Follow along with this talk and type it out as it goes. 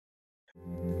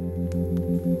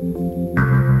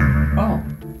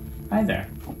Hi there.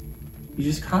 You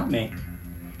just caught me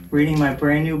reading my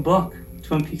brand new book,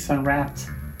 Twin Peaks Unwrapped.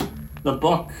 The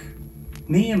book,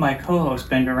 me and my co-host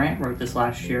Ben Durant wrote this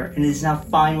last year and is now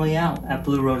finally out at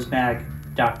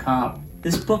BlueRoseMag.com.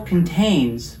 This book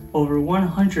contains over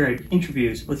 100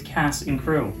 interviews with cast and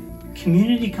crew,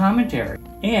 community commentary,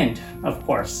 and, of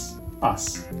course,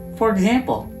 us. For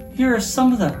example, here are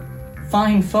some of the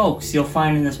fine folks you'll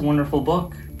find in this wonderful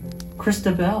book.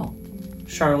 Krista Bell,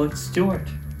 Charlotte Stewart,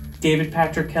 David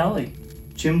Patrick Kelly,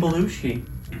 Jim Belushi,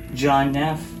 John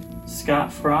Neff,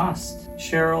 Scott Frost,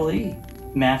 Cheryl Lee,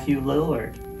 Matthew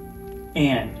Lillard,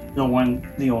 and the one,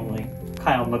 the only,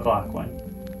 Kyle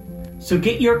MacLachlan. So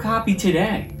get your copy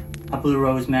today at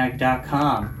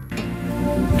BlueRoseMag.com.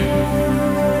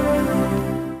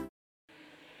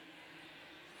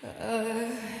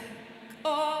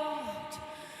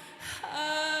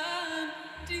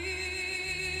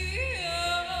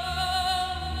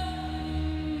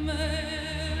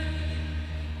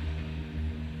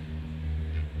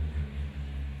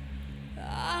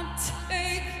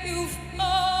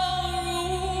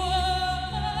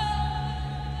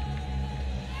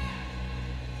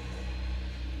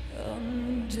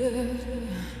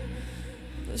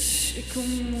 The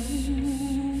sycamore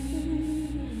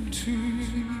tree.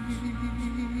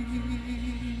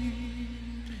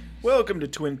 Welcome to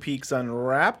Twin Peaks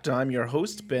Unwrapped. I'm your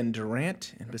host, Ben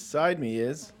Durant, and beside me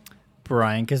is...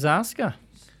 Brian Kazaska.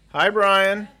 Hi,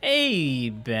 Brian. Hey,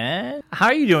 Ben. How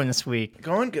are you doing this week?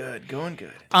 Going good, going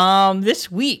good. This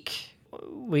week,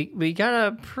 we got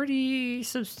a pretty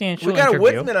substantial We got interview.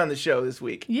 a woodsman on the show this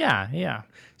week. Yeah.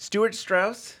 Stuart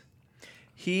Strauss.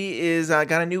 He is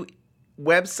got a new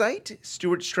website,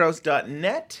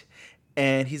 stuartstrauss.net,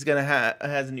 and he's gonna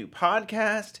has a new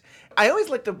podcast. I always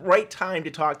like the right time to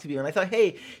talk to you, and I thought,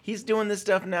 hey, he's doing this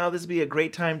stuff now. This would be a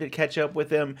great time to catch up with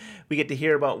him. We get to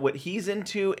hear about what he's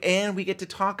into, and we get to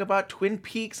talk about Twin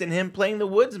Peaks and him playing the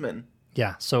woodsman.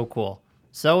 Yeah, so cool.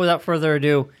 So without further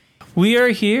ado, we are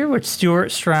here with Stuart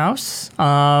Strauss.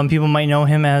 People might know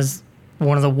him as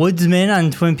one of the woodsmen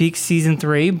on Twin Peaks Season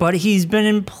 3, but he's been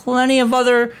in plenty of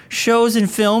other shows and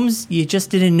films. You just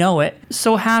didn't know it.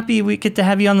 So happy we get to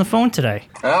have you on the phone today.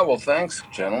 Well, thanks,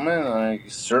 gentlemen. I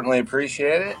certainly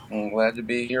appreciate it. I'm glad to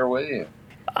be here with you.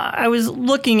 I was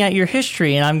looking at your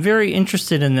history, and I'm very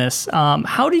interested in this.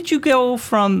 How did you go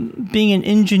from being an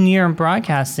engineer in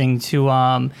broadcasting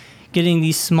to getting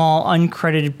these small,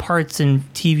 uncredited parts in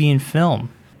TV and film?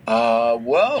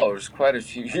 Well, there's quite a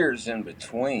few years in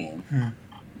between.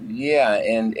 Yeah,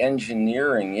 and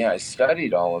engineering, I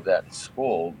studied all of that in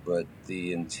school, but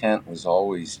the intent was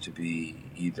always to be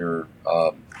either,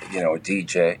 a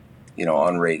DJ,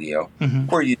 on radio,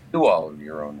 where you do all of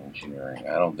your own engineering.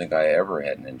 I don't think I ever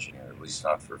had an engineer, at least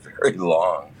not for very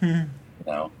long,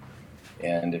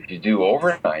 And if you do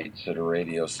overnights at a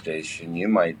radio station, you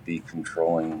might be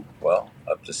controlling,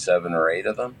 up to 7 or 8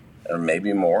 of them. Or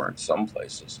maybe more in some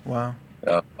places. Wow.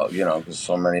 Because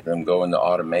so many of them go into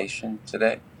automation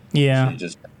today. Yeah. So you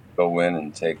just go in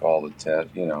and take all the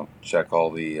check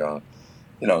all the,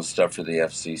 stuff for the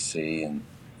FCC and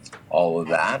all of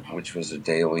that, which was a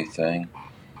daily thing.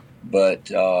 But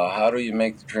how do you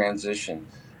make the transition?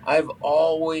 I've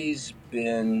always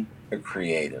been a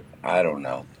creative. I don't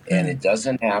know. And it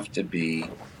doesn't have to be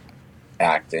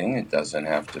acting. It doesn't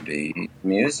have to be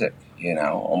music.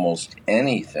 Almost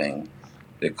anything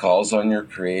that calls on your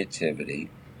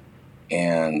creativity,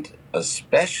 and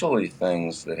especially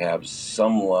things that have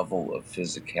some level of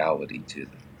physicality to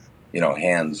them,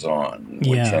 hands-on,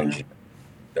 which engineering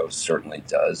certainly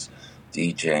does,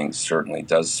 DJing certainly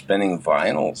does, spinning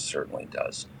vinyl certainly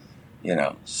does,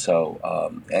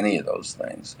 so any of those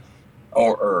things,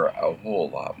 or a whole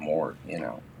lot more,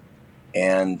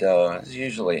 And it's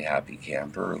usually a happy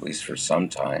camper, at least for some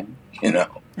time,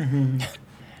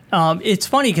 It's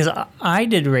funny because I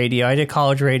did radio. I did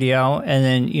college radio. And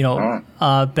then,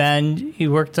 Ben, he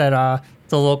worked at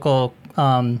the local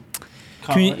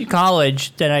community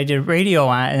college that I did radio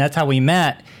at, and that's how we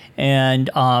met. And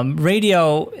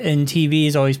radio and TV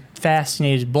has always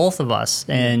fascinated both of us.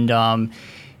 And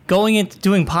going into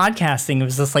doing podcasting, it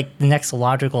was just like the next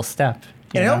logical step.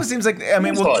 And it almost seems like,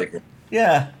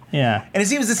 yeah. Yeah. And it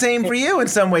seems the same for you in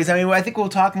some ways. I mean, I think we'll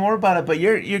talk more about it, but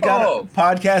you got a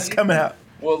podcast coming out.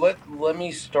 Well, let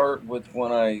me start with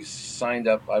when I signed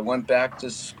up. I went back to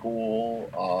school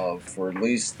for at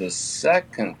least the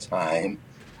second time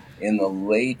in the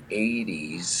late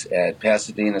 80s at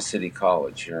Pasadena City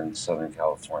College here in Southern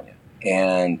California.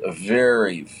 And a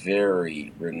very,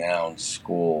 very renowned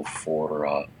school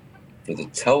for the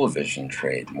television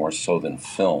trade, more so than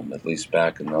film, at least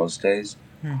back in those days.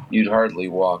 You'd hardly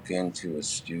walk into a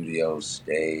studio,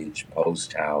 stage,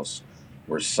 post house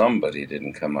where somebody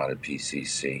didn't come out of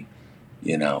PCC,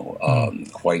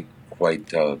 quite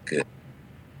good.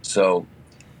 So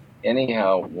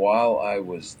anyhow, while I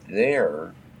was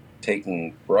there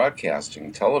taking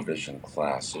broadcasting television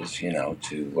classes,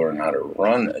 to learn how to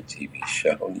run a TV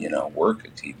show, work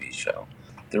a TV show,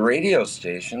 the radio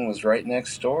station was right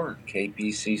next door,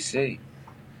 KPCC,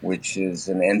 which is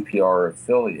an NPR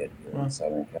affiliate here in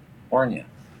Southern California.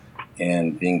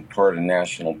 And being part of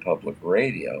National Public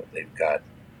Radio, they've got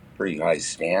pretty high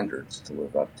standards to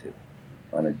live up to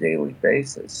on a daily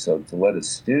basis. So to let a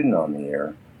student on the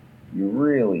air, you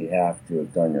really have to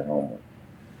have done your homework,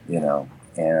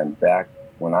 And back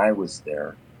when I was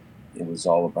there, it was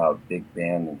all about big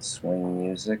band and swing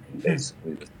music and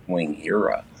basically the swing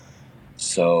era.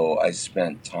 So I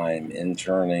spent time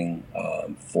interning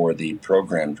for the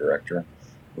program director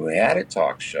who had a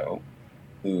talk show,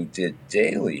 who did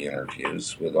daily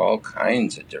interviews with all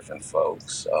kinds of different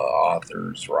folks,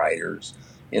 authors, writers,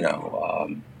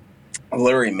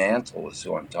 Larry Mantle is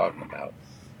who I'm talking about.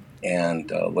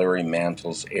 And Larry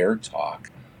Mantle's Air Talk,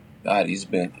 God, he's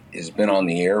been on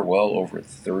the air well over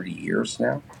 30 years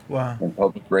now. Wow. In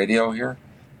public radio here.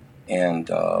 And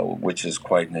which is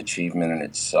quite an achievement in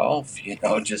itself,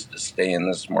 just to stay in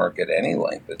this market any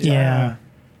length of time. Yeah.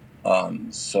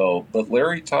 But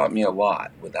Larry taught me a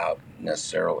lot without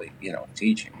necessarily,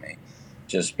 teaching me,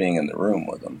 just being in the room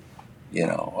with him,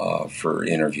 for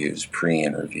interviews,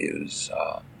 pre-interviews,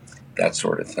 that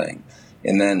sort of thing.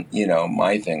 And then,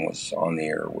 my thing was on the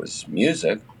air was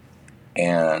music.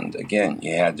 And again,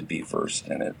 you had to be versed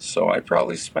in it. So I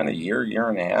probably spent a year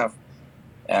and a half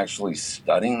actually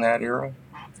studying that era,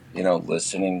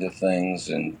 listening to things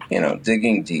and,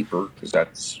 digging deeper, because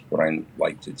that's what I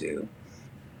like to do.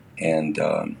 And,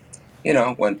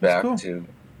 went back to,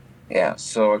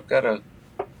 so I've got a,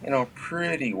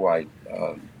 pretty wide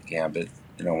gambit,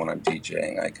 when I'm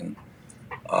DJing. I can,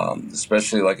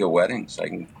 especially like at weddings, I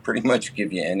can pretty much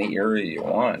give you any era you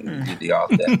want, and give you the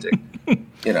authentic,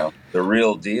 the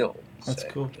real deal. That's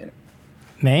cool.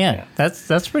 Man,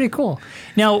 that's pretty cool.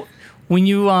 Now, when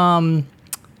you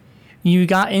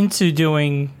got into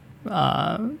doing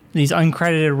these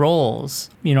uncredited roles,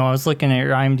 I was looking at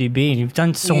your IMDb, and you've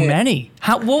done so many.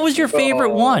 What was your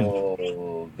favorite one?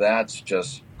 Oh, that's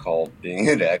just called being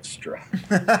an extra.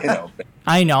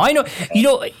 I know.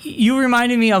 You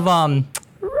reminded me of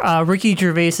Ricky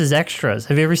Gervais's Extras.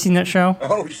 Have you ever seen that show?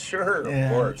 Oh, sure,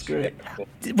 of course. Great.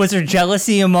 Was there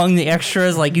jealousy among the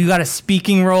extras? Like, you got a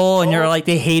speaking role, and you're like,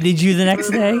 they hated you the next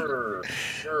day?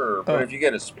 Sure. But if you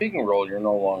get a speaking role, you're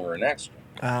no longer an extra.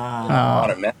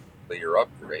 Automatically, you're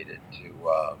upgraded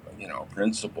to,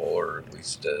 principal, or at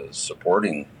least a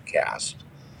supporting cast.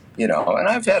 And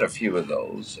I've had a few of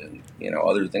those, and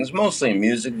other things, mostly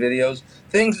music videos,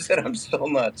 things that I'm still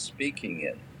not speaking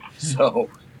in. So,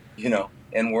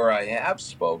 and where I have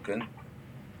spoken,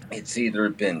 it's either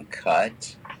been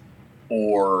cut,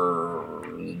 or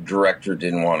the director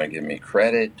didn't want to give me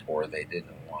credit, or they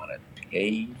didn't want to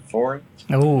pay for it.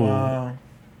 Oh.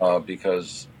 Wow.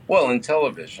 Because, in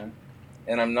television,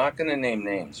 and I'm not going to name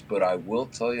names, but I will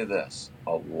tell you this,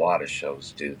 a lot of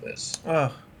shows do this.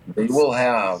 Oh. They will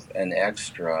have an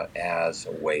extra as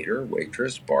a waiter,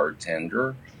 waitress,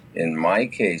 bartender. In my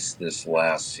case, this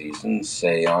last season,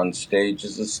 say on stage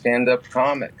as a stand-up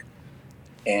comic.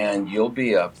 And you'll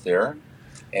be up there,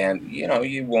 and,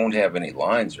 you won't have any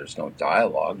lines. There's no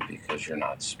dialogue because you're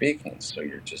not speaking, so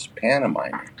you're just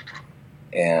pantomiming.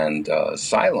 And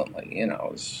silently,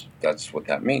 that's what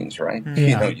that means, right?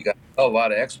 Yeah. You got a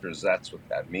lot of extras. That's what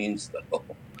that means, though.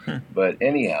 But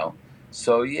anyhow,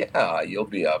 so you'll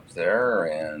be up there,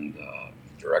 and the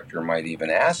director might even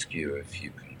ask you if you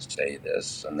can say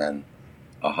this, and then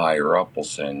a higher up will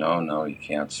say, no, you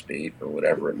can't speak, or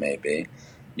whatever it may be.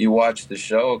 You watch the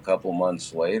show a couple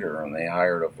months later, and they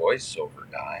hired a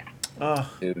voiceover guy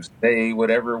to say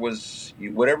whatever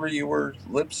you were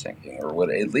lip syncing,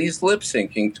 or at least lip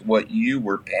syncing to what you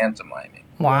were pantomiming.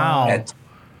 Wow. And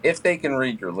if they can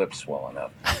read your lips well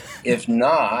enough. If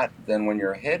not, then when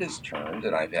your head is turned,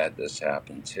 and I've had this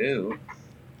happen too,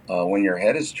 when your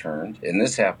head is turned, and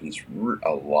this happens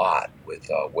a lot with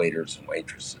waiters and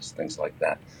waitresses, things like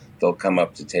that, they'll come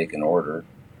up to take an order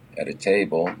at a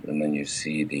table, and then you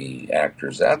see the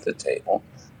actors at the table,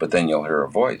 but then you'll hear a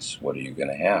voice. What are you going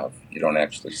to have? You don't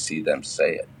actually see them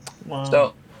say it. Wow.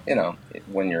 So,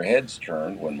 when your head's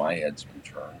turned, when my head's been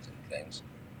turned and things,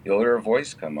 you'll hear a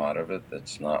voice come out of it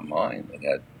that's not mine. It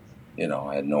had,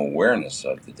 I had no awareness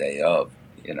of the day of,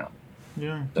 Yeah.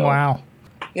 So, wow.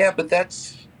 Yeah, but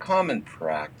that's common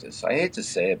practice. I hate to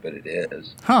say it, but it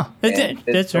is. Huh. And That's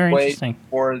it's a very way interesting.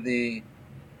 for the,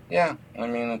 yeah, I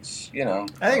mean, it's, you know.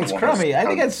 I think it's one of those crummy. I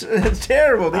think it's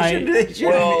terrible. They should.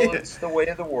 Well, it's the way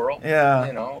of the world. Yeah.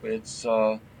 You know, it's,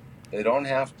 they don't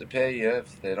have to pay you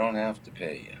if they don't have to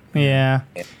pay you. Yeah.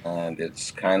 And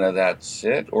it's kind of that's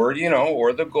it. Or, you know,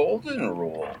 or the golden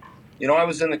rule. You know, I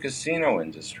was in the casino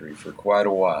industry for quite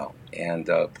a while, and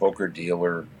poker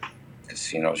dealer,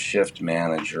 casino shift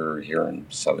manager here in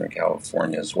Southern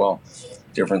California as well,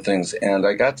 different things. And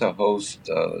I got to host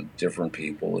different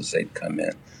people as they'd come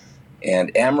in.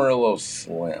 And Amarillo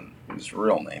Slim, his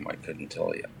real name I couldn't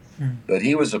tell you, but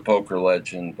he was a poker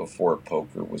legend before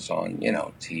poker was on, you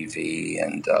know, TV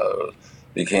and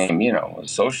became, you know, a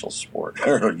social sport,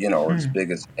 or, you know, or as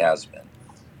big as it has been.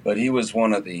 But he was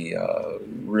one of the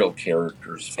real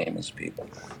characters, famous people.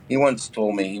 He once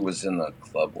told me he was in the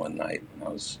club one night and I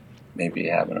was maybe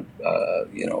having a,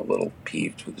 you know, a little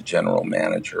peeved with the general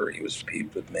manager. He was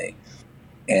peeved with me.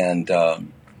 And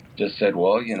just said,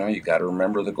 well, you know, you got to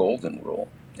remember the golden rule.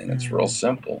 And it's real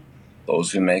simple.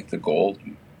 Those who make the gold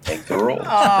make the rules.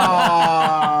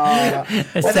 Oh.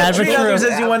 It's sad but treat true. others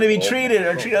as you want to be treated,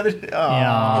 or treat others. Oh.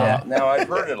 Yeah. Now, I've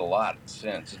heard it a lot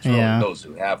since. It's really Yeah. those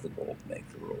who have the gold make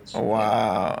the rules.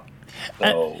 Wow.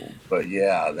 So, but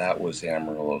yeah, that was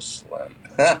Amarillo Slim.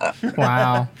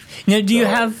 Wow. Now, do you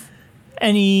have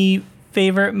any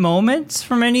favorite moments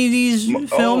from any of these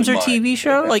films or my TV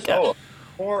shows? goodness. Like, Of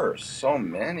course, so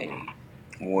many.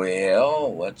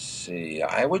 Well, let's see.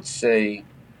 I would say,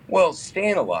 well,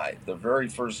 Staying Alive. The very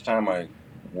first time I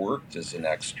worked as an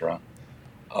extra,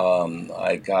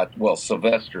 I got, well,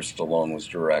 Sylvester Stallone was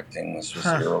directing. This was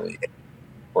early.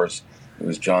 Of course, it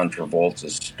was John Travolta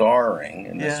starring,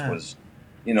 and this was,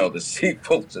 you know, the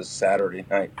sequel to Saturday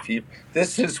Night Fever.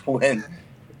 This is when,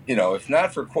 you know, if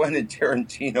not for Quentin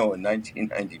Tarantino in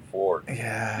 1994,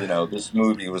 you know, this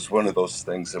movie was one of those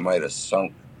things that might have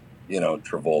sunk, you know,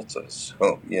 Travolta.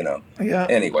 So, you know,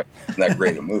 anyway, not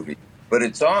great a movie, but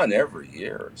it's on every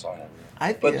year. It's on every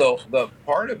year. But the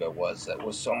part of it was that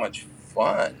was so much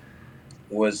fun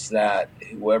was that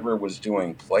whoever was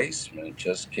doing placement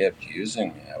just kept using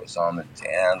me. I was on the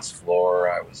dance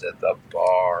floor. I was at the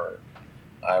bar.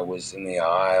 I was in the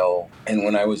aisle. And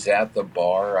when I was at the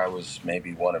bar, I was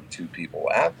maybe one of two people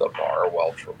at the bar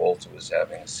while Travolta was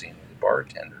having a scene with the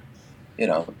bartender. You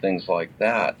know, things like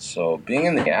that. So being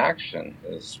in the action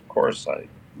is, of course, I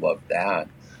loved that.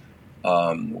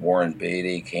 Warren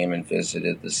Beatty came and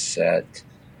visited the set,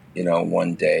 you know,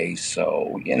 one day.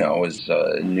 So, you know, as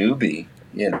a newbie,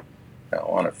 you know,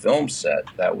 on a film set,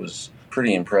 that was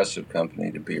pretty impressive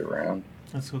company to be around.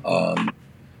 That's so cool.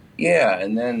 Yeah,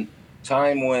 and then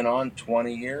time went on,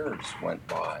 20 years went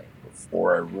by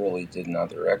before I really did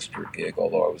another extra gig,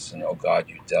 although I was in Oh God,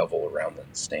 You Devil around the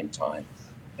same time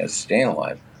as Staying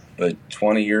Alive. But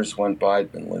 20 years went by.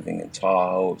 I'd been living in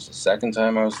Tahoe. It was the second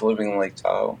time I was living in Lake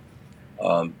Tahoe,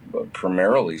 but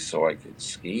primarily so I could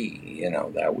ski. You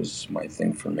know, that was my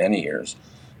thing for many years.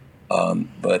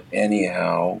 But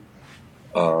anyhow,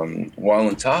 while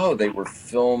in Tahoe, they were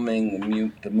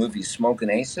filming the movie Smokin'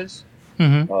 Aces,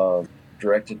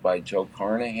 directed by Joe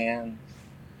Carnahan.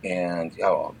 And,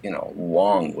 you know,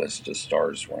 long list of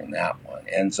stars were in that one.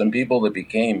 And some people that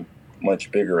became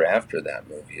much bigger after that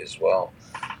movie as well.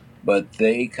 But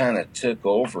they kind of took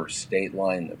over State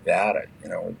Line, Nevada, you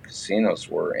know, where the casinos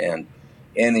were, and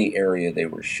any area they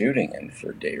were shooting in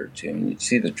for a day or two. And you'd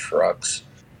see the trucks,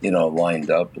 you know, lined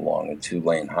up along a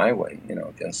 2-lane highway, you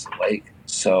know, against the lake.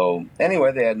 So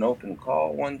anyway, they had an open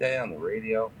call one day on the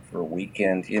radio for a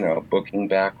weekend, you know, booking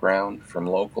background from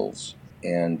locals.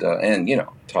 And you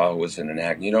know, Tahoe was in an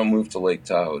act. You don't move to Lake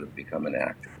Tahoe to become an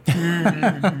actor.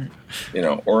 You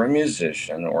know, or a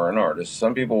musician or an artist.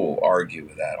 Some people will argue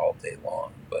with that all day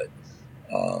long, but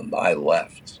I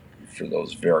left for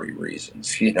those very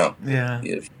reasons, you know.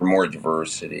 For more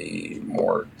diversity,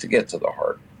 more to get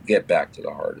back to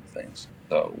the heart of things.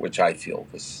 So, which I feel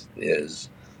this is,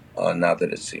 not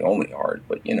that it's the only heart,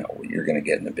 but you know, you're going to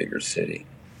get in a bigger city,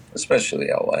 especially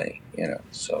LA, you know,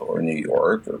 so, or New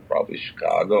York, or probably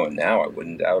Chicago, and now I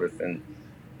wouldn't doubt if in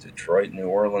Detroit, New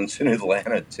Orleans, and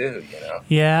Atlanta too, you know.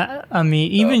 Yeah, I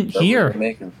mean, even here, we're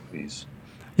making movies.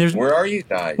 There's, where are you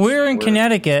guys? We're in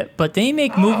Connecticut, but they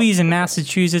make movies in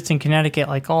Massachusetts and Connecticut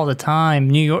like all the time.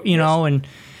 New York, you know, and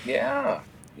yeah.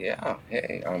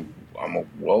 Hey, I'm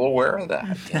well aware of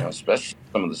that. You know, especially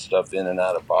some of the stuff in and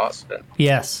out of Boston.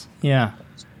 Yes. Yeah.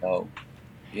 So,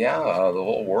 yeah, the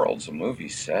whole world's a movie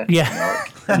set. Yeah.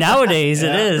 You know? Nowadays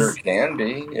it is. There can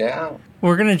be. Yeah.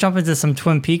 We're gonna jump into some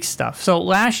Twin Peaks stuff. So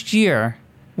last year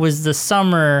was the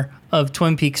summer of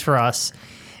Twin Peaks for us.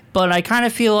 but I kind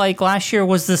of feel like last year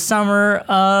was the summer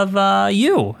of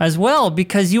you as well,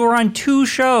 because you were on 2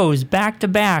 shows back to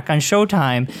back on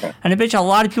Showtime. And I bet you a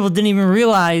lot of people didn't even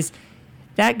realize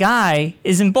that guy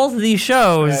is in both of these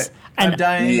shows. I'm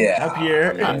dying Yeah. up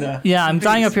here. Yeah, I'm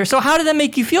dying up here. So how did that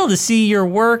make you feel to see your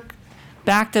work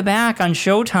back to back on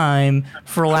Showtime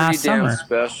for last Pretty damn summer?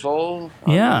 special.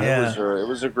 Yeah. It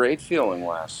was a great feeling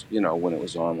when it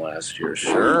was on last year.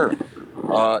 Sure.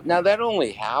 Now that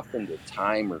only happened a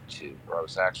time or two where I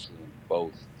was actually in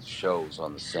both shows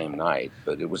on the same night,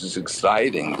 but it was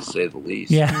exciting to say the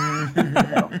least.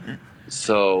 Yeah.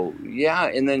 So yeah,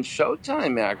 and then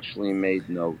Showtime actually made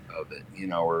note of it,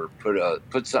 or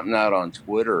put something out on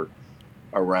Twitter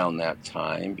around that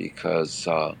time because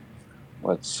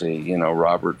let's see,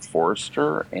 Robert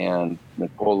Forster and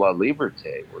Nicola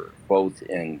Liberte were both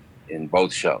in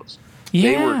both shows.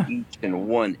 They were each in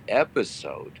one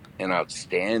episode and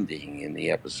outstanding in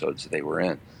the episodes they were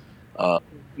in.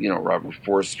 Robert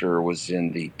Forster was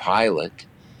in the pilot.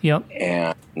 Yep.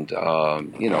 And,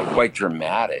 quite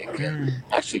dramatic. And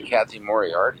actually, Kathy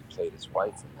Moriarty played his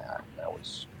wife in that. That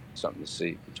was something to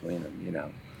see between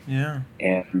them, Yeah.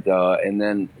 And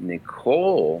then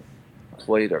Nicole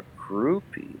played a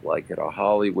groupie, like at a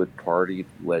Hollywood party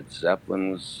Led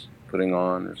Zeppelin was putting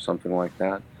on or something like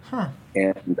that. Huh.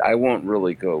 And I won't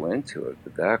really go into it,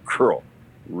 but that girl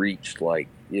reached 2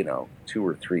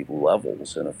 or 3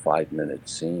 levels in a 5-minute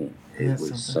scene. It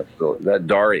was that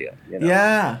Daria,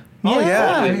 Yeah. Oh,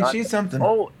 yeah. I mean, she's something.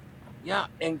 Oh, yeah.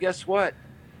 And guess what?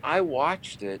 I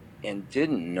watched it and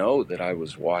didn't know that I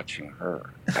was watching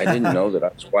her. I didn't know that I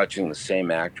was watching the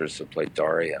same actress that played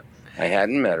Daria. I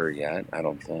hadn't met her yet, I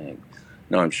don't think.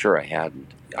 No, I'm sure I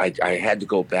hadn't. I had to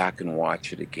go back and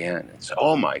watch it again and say,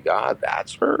 oh, my God,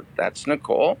 that's her. That's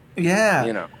Nicole.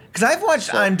 Yeah. Because I've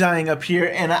watched I'm Dying Up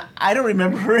Here, and I don't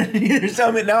remember her in it either.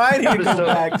 So now I need to go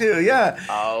back, too. Yeah.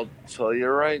 I'll tell you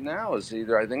right now, I think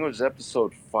it was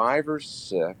episode 5 or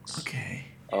 6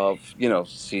 of,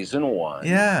 season 1.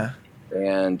 Yeah.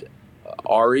 And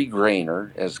Ari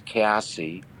Grainer as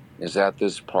Cassie is at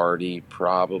this party,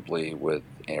 probably with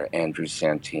Andrew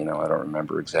Santino. I don't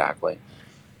remember exactly.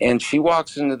 And she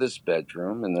walks into this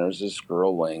bedroom, and there's this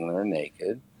girl laying there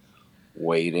naked,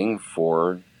 waiting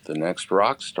for the next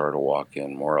rock star to walk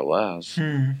in, more or less.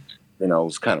 It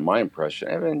was kind of my impression.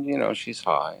 I mean, she's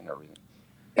high and everything.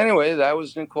 Anyway, that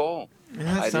was Nicole.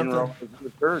 Yeah, I didn't know it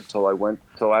was her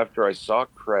till after I saw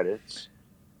credits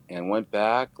and went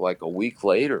back like a week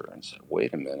later and said,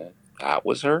 wait a minute, that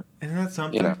was her? Isn't that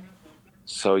something?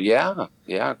 So yeah,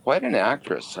 quite an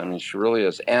actress. I mean, she really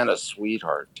is, and a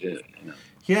sweetheart too.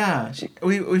 Yeah,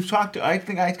 we've talked. I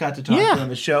think I got to talk to her on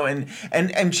the show, and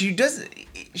she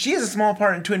has a small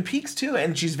part in Twin Peaks too,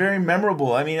 and she's very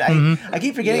memorable. I mean, I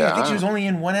keep forgetting. I think she was only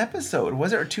in 1 episode.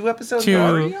 Was it, or 2 episodes?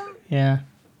 2. Yeah.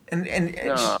 And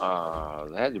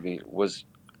that had to be was.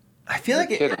 I feel like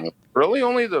it. Really,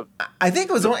 only the. I think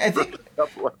it was only. I think.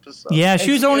 Couple episodes. Yeah,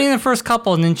 she was only in the first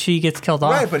couple, and then she gets killed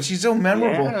off. Right, but she's so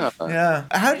memorable. Yeah.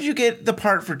 How did you get the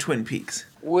part for Twin Peaks?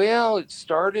 Well, it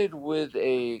started with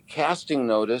a casting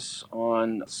notice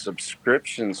on a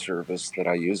subscription service that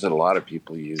I use, that a lot of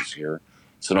people use here.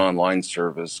 It's an online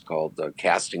service called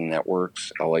Casting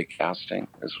Networks, LA Casting.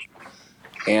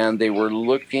 And they were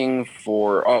looking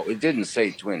for, it didn't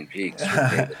say Twin Peaks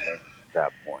at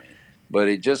that point, but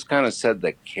it just kind of said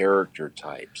the character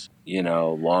types,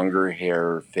 longer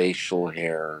hair, facial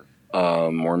hair,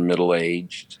 more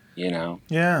middle-aged,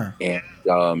 Yeah.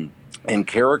 And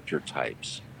character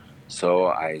types. So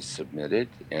I submitted,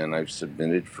 and I've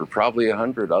submitted for probably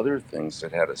 100 other things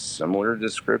that had a similar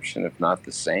description, if not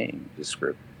the same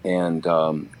description. And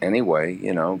anyway,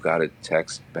 got a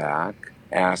text back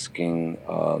asking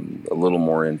a little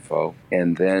more info.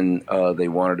 And then they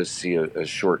wanted to see a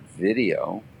short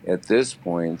video at this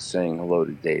point saying hello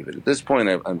to David. At this point,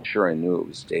 I'm sure I knew it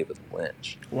was David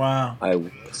Lynch. Wow. I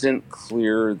wasn't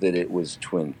clear that it was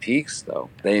Twin Peaks,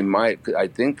 though. I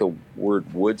think the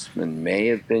word woodsman may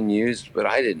have been used, but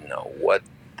I didn't know what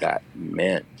that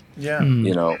meant. Yeah.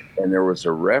 And there was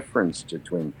a reference to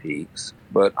Twin Peaks,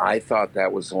 but I thought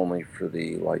that was only for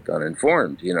the,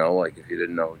 uninformed, like if you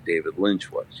didn't know who David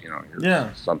Lynch was,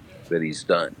 here's something that he's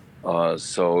done.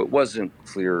 So it wasn't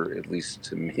clear, at least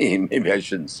to me. Maybe I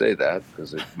shouldn't say that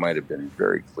because it might have been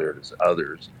very clear to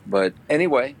others. But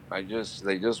anyway, they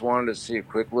just wanted to see a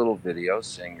quick little video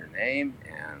saying your name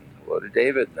and hello to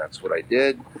David. And that's what I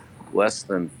did. Less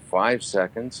than 5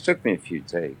 seconds. Took me a few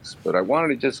takes, but I wanted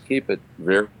to just keep it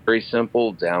very, very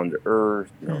simple, down to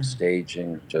earth,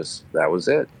 staging. Just that was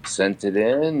it. Sent it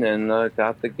in and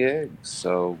got the gig.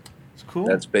 So It's cool.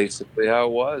 That's basically how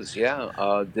it was.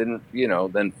 Yeah. Didn't,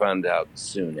 then found out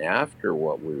soon after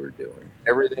what we were doing.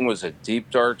 Everything was a deep,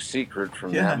 dark secret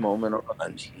from Yeah. that moment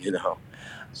on,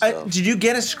 So, Did you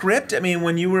get a script? I mean,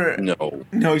 when you were... no,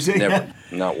 No, never.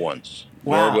 Not once.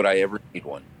 Wow. Nor would I ever need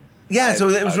one. Yeah, so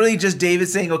it was I- really just David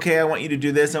saying, okay, I want you to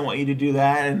do this, I want you to do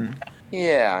that, and...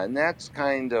 Yeah, and that's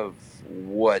kind of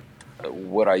what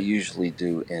I usually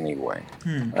do anyway.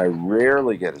 I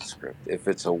rarely get a script. If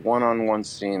it's a one-on-one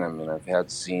scene, I mean, I've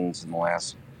had scenes in the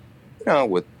last,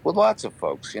 with lots of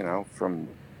folks, from,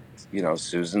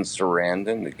 Susan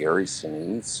Sarandon to Gary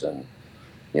Sinise and,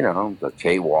 the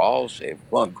Kay Walsh, Abe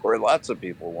Loncourt, lots of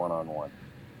people one-on-one.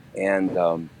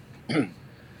 And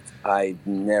I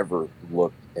never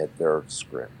looked at their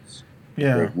scripts.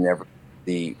 Yeah. They've never...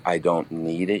 I don't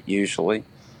need it usually.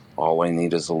 All I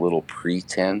need is a little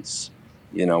pretense,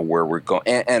 where we're going,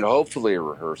 and hopefully a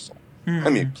rehearsal. I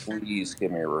mean, please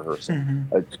give me a rehearsal,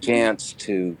 a chance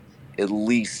to at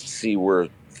least see where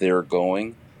they're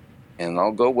going, and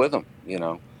I'll go with them,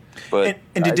 But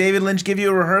And did David Lynch give you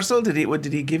a rehearsal? Did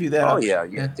he give you that? Oh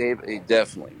option? yeah, David,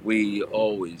 definitely. We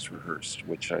always rehearsed,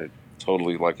 which I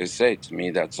totally, like I say, to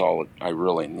me, that's all I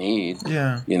really need.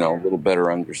 Yeah. A little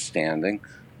better understanding.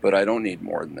 But I don't need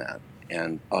more than that.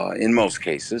 And in most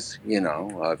cases,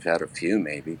 I've had a few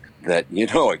maybe that,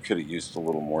 I could have used a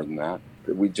little more than that.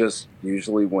 But we just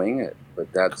usually wing it.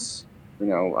 But that's,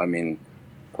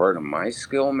 part of my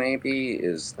skill maybe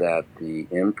is that the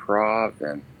improv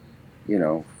and,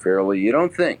 fairly, you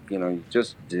don't think, you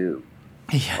just do.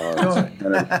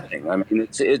 Kind of thing. I mean,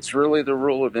 it's really the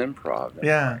rule of improv.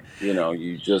 Yeah.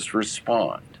 You just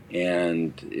respond.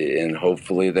 And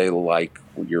hopefully they like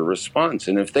your response.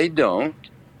 And if they don't,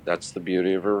 that's the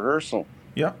beauty of a rehearsal.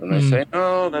 Yeah. And they say,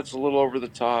 "Oh, that's a little over the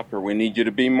top," or "We need you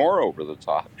to be more over the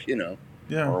top,"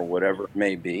 Yeah. or whatever it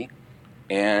may be.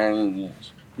 And,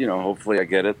 hopefully I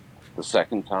get it the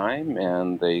second time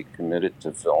and they commit it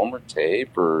to film or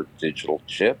tape or digital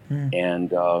chip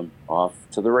and off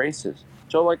to the races.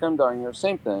 So like I'm dying here,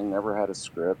 same thing, never had a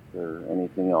script or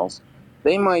anything else.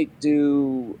 They might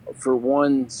do, for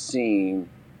one scene,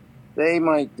 they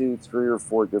might do 3 or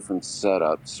 4 different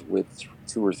setups with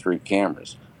 2 or 3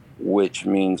 cameras, which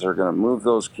means they're going to move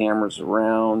those cameras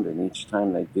around, and each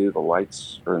time they do, the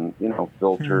lights and,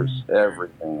 filters,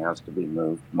 everything has to be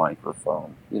moved,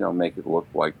 microphone, make it look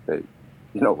like they,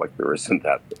 like there isn't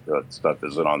that stuff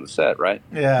isn't on the set, right?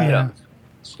 Yeah.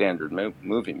 Standard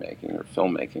movie making or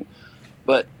filmmaking.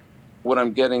 But what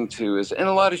I'm getting to is, and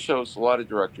a lot of shows, a lot of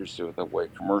directors do it that way,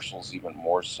 commercials even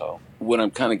more so. What I'm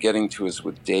kind of getting to is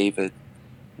with David,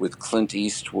 with Clint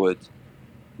Eastwood,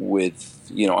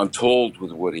 with, I'm told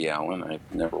with Woody Allen,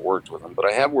 I've never worked with him, but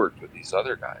I have worked with these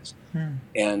other guys.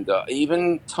 And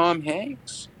even Tom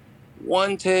Hanks,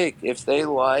 one take. If they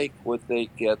like what they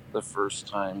get the first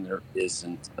time, there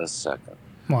isn't a second.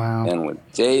 Wow. And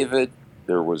with David,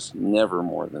 there was never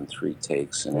more than 3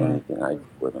 takes in anything I did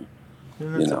with him.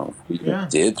 We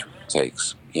did 3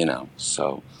 takes,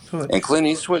 so. Cool. And Clint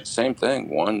Eastwood, same thing.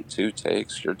 1, 2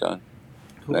 takes, you're done.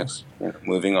 Cool. Next,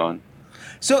 moving on.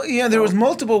 So, there was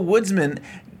multiple woodsmen.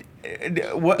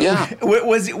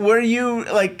 Were you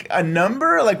like a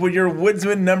number? Like, were you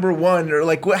woodsman number 1? Or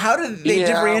like, how did they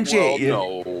differentiate you?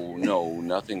 No,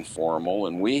 nothing formal.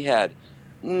 And we had,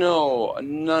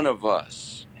 none of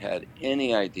us had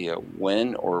any idea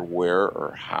when or where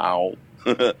or how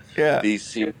these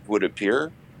scenes would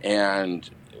appear. And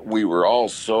we were all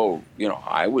so,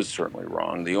 I was certainly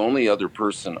wrong. The only other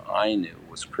person I knew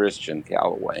was Christian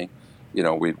Calloway.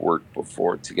 We'd worked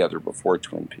together before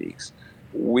Twin Peaks.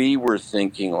 We were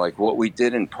thinking like what we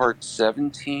did in part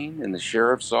 17 in the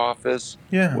sheriff's office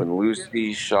when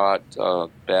Lucy shot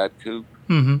Bad Coop.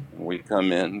 We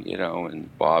come in,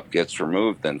 and Bob gets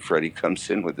removed. Then Freddie comes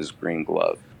in with his green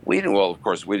glove. Of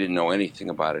course, we didn't know anything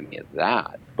about any of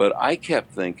that. But I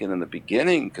kept thinking in the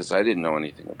beginning, because I didn't know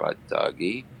anything about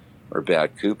Dougie or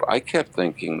Bad Coop, I kept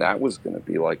thinking that was going to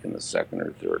be like in the 2nd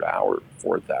or 3rd hour,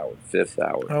 4th hour, 5th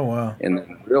hour. Oh, wow. And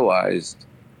then realized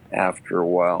after a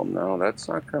while, no, that's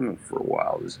not coming for a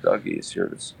while. This Dougie is here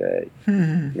to stay,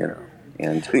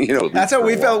 And, that's how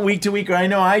we felt week to week, or I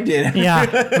know I did.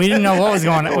 Yeah, we didn't know what was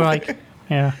going on. We're like,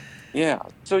 yeah. Yeah.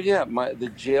 So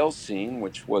the jail scene,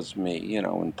 which was me,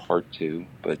 in part 2,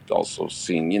 but also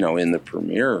seen, in the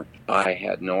premiere, I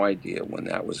had no idea when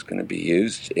that was going to be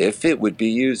used, if it would be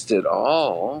used at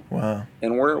all. Wow.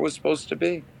 And where it was supposed to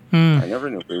be. I never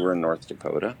knew we were in North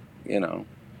Dakota,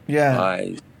 Yeah.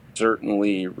 I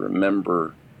certainly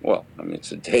remember,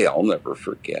 it's a day I'll never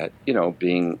forget,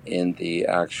 being in the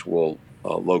actual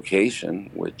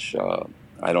location, which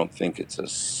I don't think it's a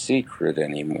secret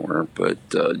anymore, but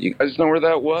you guys know where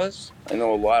that was? I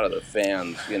know a lot of the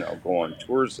fans, go on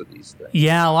tours of these things.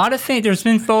 Yeah, a lot of things. There's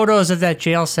been photos of that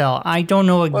jail cell. I don't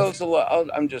know. Well, it's a lot.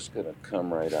 I'm just going to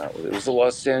come right out with it. It was the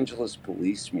Los Angeles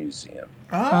Police Museum,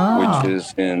 Oh. which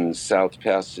is in South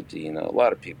Pasadena. A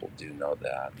lot of people do know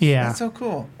that. Yeah. That's so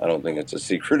cool. I don't think it's a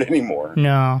secret anymore.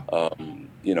 No.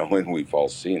 And we've all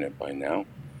seen it by now.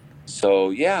 So,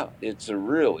 yeah, it's a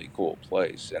really cool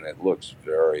place, and it looks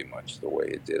very much the way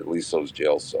it did. At least those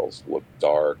jail cells look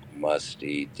dark,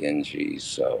 musty, dingy.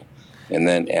 So, and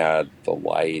then add the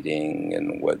lighting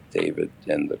and what David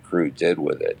and the crew did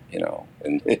with it,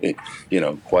 and,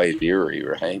 quite eerie,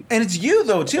 right? And it's you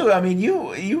though too. I mean,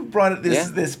 you brought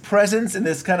this presence and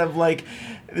this kind of like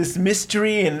this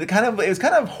mystery and it was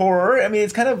kind of horror. I mean,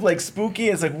 it's kind of like spooky.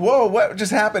 It's like, whoa, what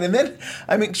just happened? And then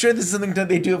I'm sure this is something that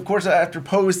they do. Of course, after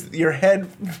pose, your head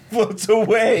floats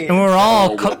away. And we're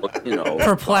all Of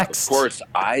perplexed. course,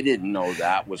 I didn't know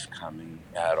that was coming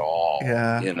at all.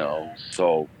 Yeah.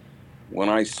 So when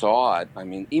I saw it, I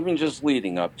mean, even just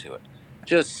leading up to it,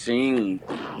 just seeing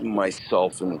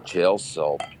myself in the jail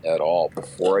cell at all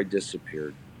before I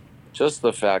disappeared, just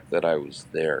the fact that I was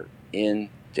there in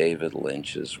David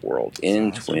Lynch's world,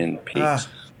 in Twin Peaks,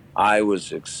 I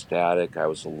was ecstatic. I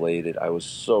was elated. I was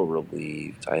so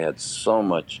relieved. I had so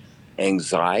much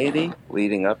anxiety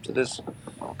leading up to this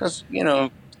because,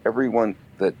 everyone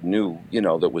that knew,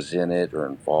 that was in it or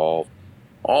involved,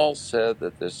 all said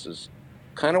that this is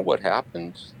kind of what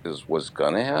happened, was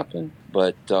going to happen.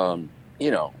 But,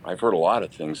 I've heard a lot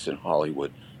of things in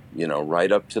Hollywood,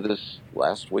 right up to this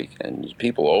last weekend.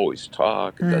 People always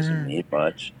talk. It doesn't mean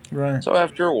much. Right. So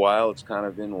after a while, it's kind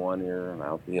of in one ear and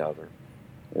out the other.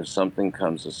 If something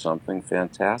comes to something,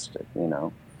 fantastic,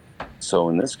 So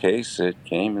in this case, it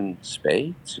came in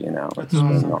spades, That's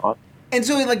awesome. And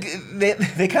so, like,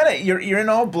 they kind of, you're in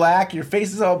all black, your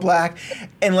face is all black,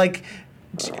 and like,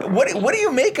 what do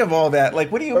you make of all that?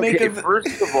 Like, what do you make of?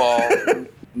 First of all,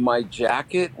 my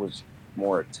jacket was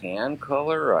more a tan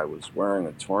color. I was wearing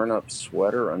a torn-up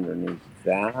sweater underneath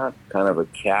that, kind of a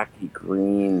khaki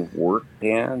green work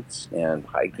pants and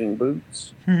hiking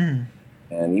boots. And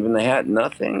even the hat,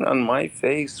 nothing on my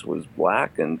face was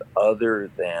blackened other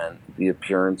than the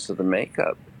appearance of the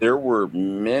makeup. There were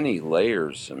many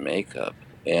layers of makeup,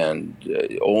 and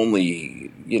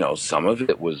only, some of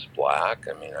it was black.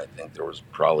 I mean, I think there was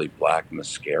probably black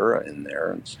mascara in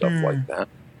there and stuff like that.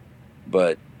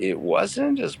 But it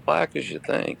wasn't as black as you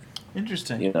think.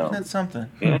 Interesting. That's something.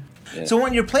 Yeah. So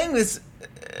when you're playing this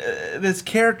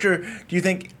character, do you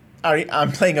think,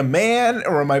 I'm playing a man,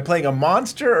 or am I playing a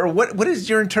monster, or what is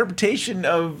your interpretation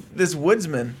of this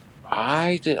woodsman?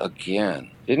 I didn't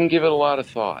give it a lot of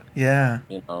thought. Yeah.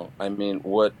 I mean,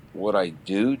 what I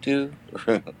do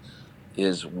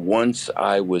is once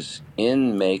I was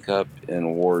in makeup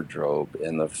and wardrobe,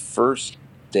 and the first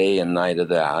day and night of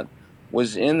that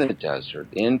was in the desert,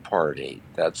 in Part 8.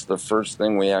 That's the first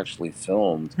thing we actually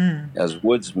filmed as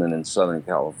woodsmen in Southern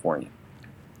California.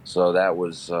 So that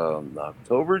was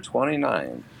October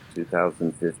 29,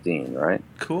 2015, right?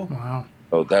 Cool. Wow.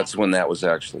 So that's when that was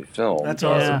actually filmed. That's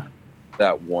awesome.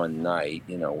 That one night,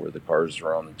 where the cars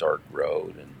are on the dark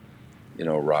road and,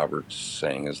 Robert's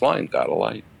saying his line, got a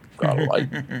light,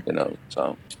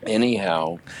 so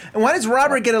anyhow. And why does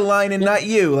Robert get a line and not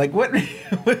you? Like, what?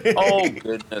 Oh,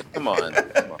 goodness. Come on.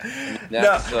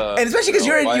 No. And especially because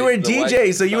you were a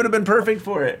DJ, so you would have been perfect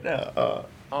for it.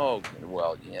 Oh,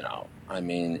 well, I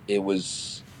mean, it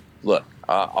was, look,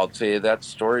 I'll tell you that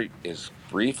story as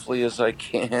briefly as I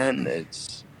can.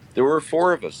 There were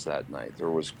 4 of us that night. There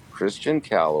was Christian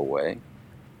Calloway,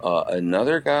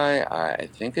 another guy, I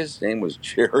think his name was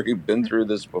Jerry, been through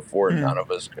this before. None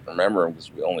of us can remember him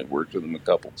because we only worked with him a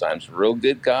couple times. Real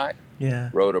good guy. Yeah.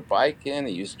 Rode a bike in.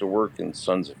 He used to work in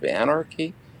Sons of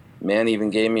Anarchy. Man even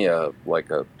gave me a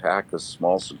pack of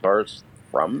small cigars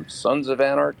from Sons of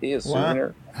Anarchy, a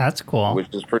souvenir. That's cool.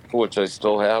 Which is pretty cool, which I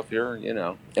still have here,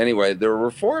 Anyway, there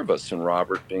were 4 of us, and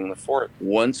Robert being the 4th.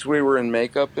 Once we were in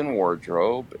makeup and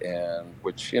wardrobe, and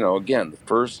which, again, the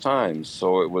first time,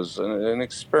 so it was an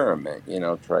experiment,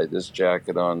 try this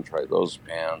jacket on, try those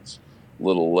pants, a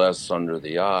little less under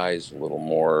the eyes, a little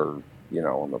more,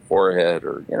 on the forehead,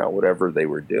 or, whatever they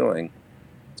were doing.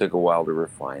 Took a while to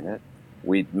refine it.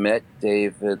 We'd met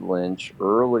David Lynch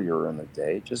earlier in the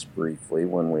day, just briefly,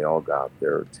 when we all got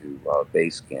there to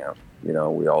base camp.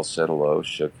 We all said hello,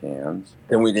 shook hands.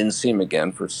 Then we didn't see him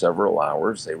again for several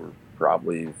hours. They were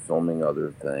probably filming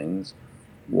other things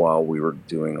while we were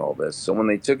doing all this. So when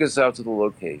they took us out to the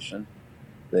location,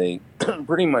 they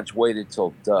pretty much waited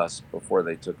till dusk before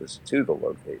they took us to the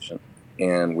location.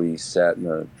 and we sat in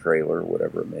a trailer,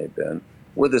 whatever it may have been,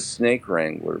 with a snake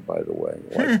wrangler, by the way,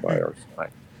 like by our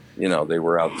side. You know, they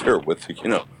were out there with,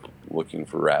 looking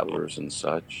for rattlers and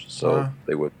such, so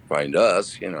they would find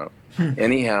us,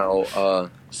 Anyhow,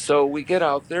 so we get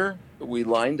out there. We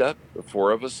lined up, the four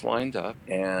of us lined up,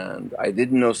 and I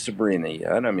didn't know Sabrina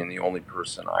yet. I mean, the only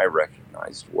person I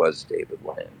recognized was David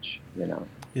Lynch,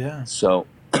 Yeah. So,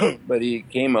 but he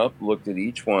came up, looked at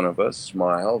each one of us,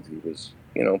 smiled. He was,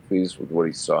 pleased with what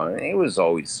he saw. And he was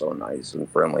always so nice and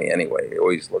friendly anyway. He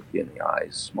always looked you in the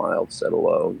eyes, smiled, said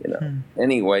hello,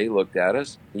 Anyway, he looked at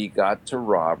us. He got to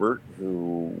Robert,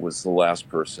 who was the last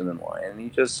person in line, and he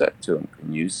just said to him,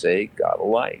 "Can you say God a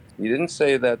light?" He didn't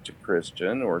say that to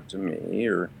Christian or to me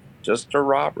or just to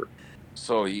Robert.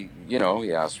 So he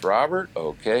asked Robert.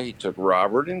 Okay, he took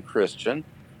Robert and Christian.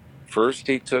 First,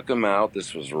 he took them out.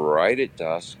 This was right at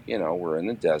dusk. We're in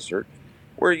the desert,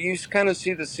 where you kind of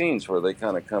see the scenes where they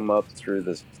kind of come up through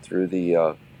the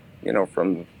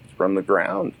from the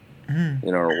ground,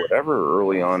 or whatever,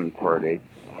 early on in part 8.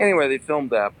 Anyway, they filmed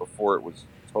that before it was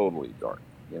totally dark,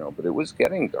 but it was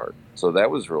getting dark. So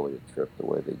that was really a trip the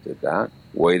way they did that.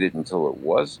 Waited until it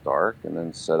was dark and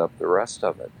then set up the rest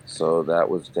of it. So that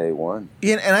was day one.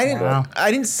 Yeah, and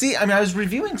I didn't see. I mean, I was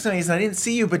reviewing some of these and I didn't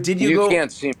see you, but did you go? You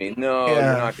can't see me. No, You're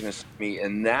not going to see me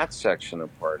in that section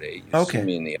of part 8. You see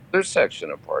me in the other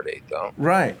section of part 8, though.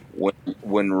 Right.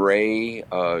 When Ray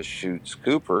shoots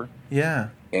Cooper. Yeah.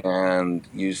 And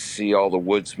you see all the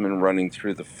woodsmen running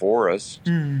through the forest.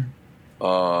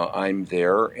 I'm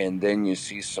there, and then you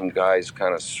see some guys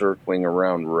kind of circling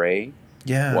around Ray.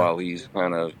 Yeah. While he's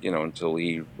kind of, until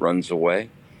he runs away.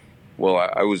 Well,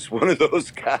 I was one of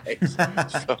those guys.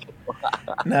 So.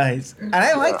 Nice. And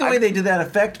I like the way they did that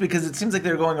effect, because it seems like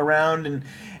they're going around and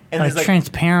like there's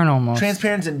transparent almost.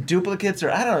 Transparent and duplicates, or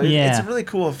I don't know. Yeah. It's a really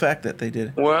cool effect that they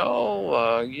did.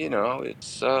 Well,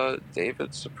 it's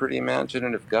David's a pretty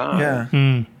imaginative guy.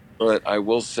 Yeah. But I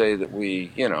will say that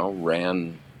we,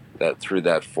 ran that through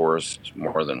that forest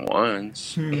more than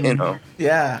once.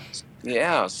 Yeah.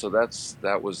 Yeah, so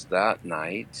that was that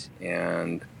night.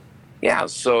 And yeah,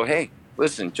 so hey,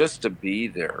 listen, just to be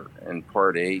there in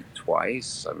part 8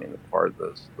 twice, I mean, the part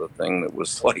of the thing that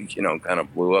was like, kind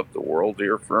of blew up the world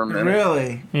here for a minute.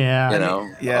 Really?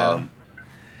 Yeah. Yeah.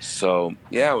 So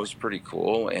yeah, it was pretty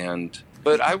cool.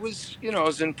 But I was, I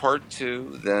was in part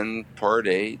 2, then part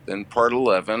 8, then part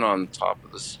 11 on top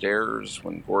of the stairs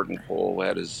when Gordon Cole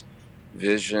had his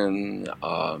vision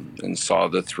and saw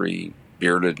the 3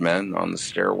 bearded men on the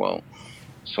stairwell.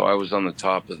 So I was on the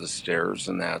top of the stairs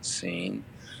in that scene.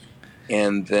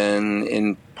 And then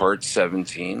in part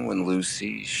 17, when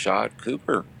Lucy shot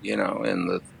Cooper, and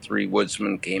the 3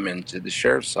 woodsmen came into the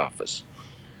sheriff's office.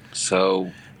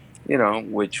 So,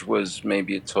 which was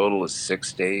maybe a total of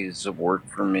 6 days of work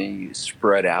for me,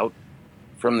 spread out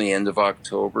from the end of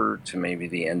October to maybe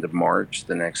the end of March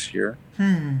the next year.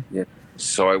 Yeah.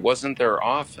 So I wasn't there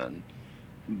often,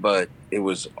 but it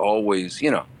was always,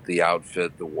 the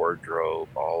outfit, the wardrobe,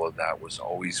 all of that was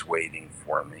always waiting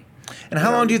for me. And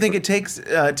how long do you think it takes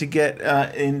to get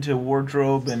into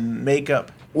wardrobe and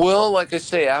makeup? Well, like I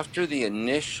say, after the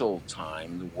initial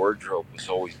time, the wardrobe was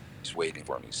always waiting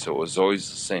for me. So it was always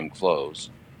the same clothes.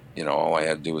 All I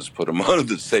had to do was put them on in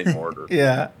the same order.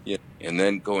 Yeah. And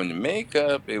then go into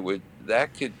makeup,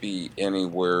 that could be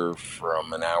anywhere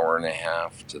from an hour and a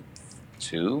half to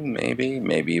 2,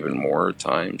 maybe even more at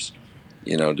times,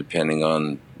 depending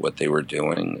on what they were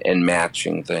doing and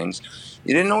matching things.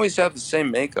 You didn't always have the same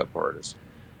makeup artist.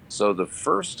 So the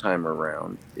first time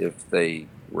around, if they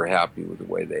were happy with the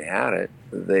way they had it,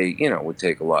 they, would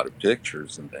take a lot of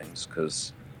pictures and things,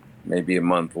 because maybe a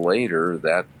month later,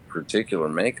 that particular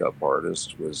makeup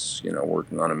artist was,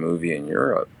 working on a movie in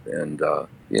Europe. And,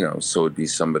 so it'd be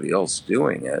somebody else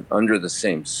doing it under the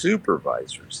same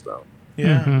supervisors, though.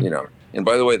 Yeah. Mm-hmm. And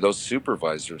by the way, those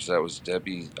supervisors, that was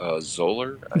Debbie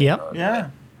Zoller. Yep.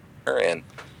 Yeah.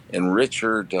 And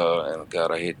Richard, and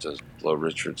God, I hate to blow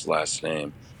Richard's last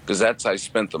name, because I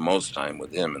spent the most time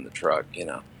with him in the truck,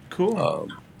 Cool.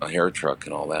 A hair truck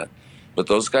and all that. But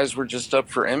those guys were just up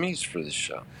for Emmys for this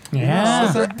show.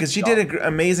 Yeah. Because she did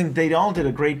amazing. They all did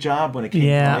a great job when it came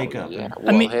to makeup. Yeah.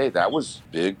 Well, hey, that was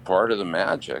a big part of the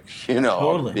magic,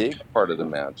 Totally. A big part of the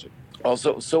magic.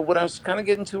 Also, so what I was kind of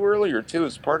getting to earlier, too,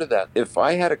 is part of that. If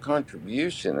I had a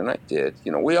contribution, and I did,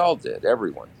 we all did,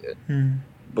 everyone did,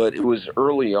 but it was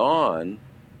early on,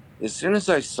 as soon as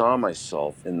I saw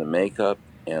myself in the makeup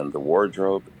and the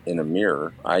wardrobe in a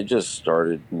mirror, I just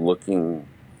started looking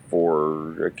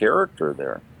for a character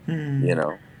there,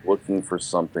 looking for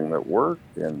something that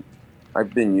worked. And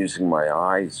I've been using my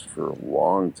eyes for a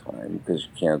long time because you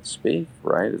can't speak,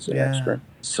 right, as an Yeah. extra.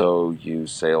 So you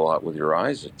say a lot with your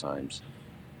eyes at times.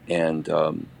 And,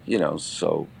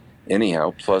 so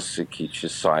anyhow, plus it keeps you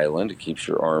silent. It keeps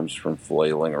your arms from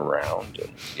flailing around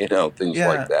and, things Yeah.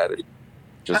 like that. It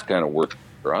just kind of works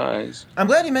your eyes. I'm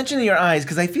glad you mentioned your eyes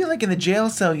because I feel like in the jail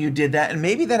cell you did that, and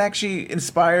maybe that actually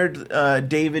inspired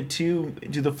David to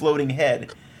do the floating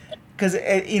head. Because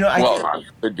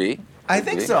Could be. I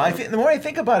think so. The more I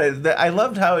think about it, I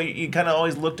loved how you kind of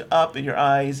always looked up in your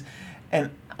eyes, and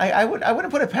I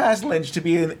wouldn't put it past Lynch to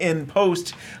be in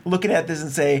post looking at this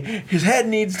and say his head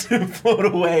needs to float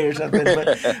away or something.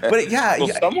 But yeah, Well,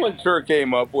 someone sure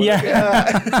came up with it.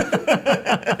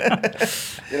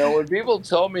 When people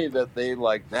tell me that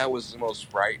that was the most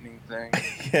frightening thing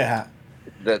yeah,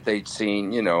 that they'd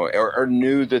seen, or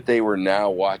knew that they were now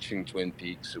watching Twin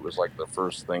Peaks, it was like the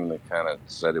first thing that kind of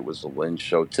said it was a Lynch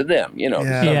show to them, to some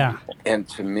Yeah. people. And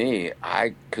to me,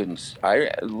 I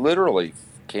literally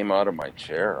came out of my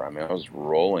chair. I mean, I was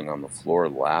rolling on the floor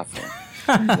laughing,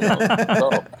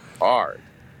 so hard,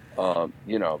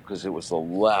 because it was the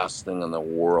last thing in the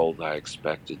world I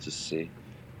expected to see.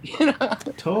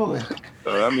 totally.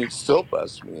 So, I mean, it still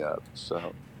busts me up.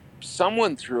 So,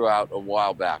 someone threw out a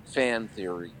while back, fan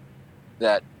theory,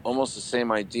 that almost the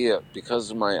same idea, because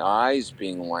of my eyes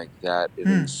being like that, it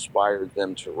inspired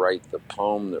them to write the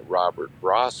poem that Robert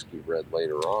Brodsky read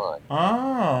later on.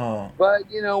 Oh. But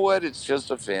you know what? It's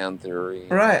just a fan theory.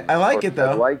 Right. I like it,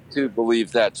 though. I'd like to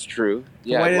believe that's true.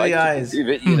 The white I'd of like the to eyes. believe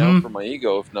it, for my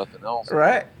ego, if nothing else.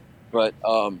 Right. But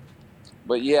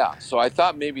yeah. So I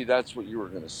thought maybe that's what you were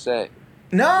going to say.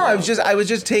 No, I was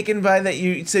just taken by that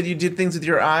you said you did things with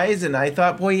your eyes, and I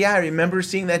thought, boy, yeah, I remember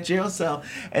seeing that jail cell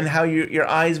and how your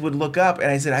eyes would look up,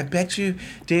 and I said, I bet you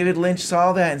David Lynch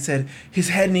saw that and said his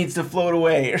head needs to float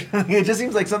away. It just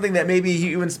seems like something that maybe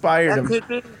you inspired him. That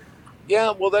could be.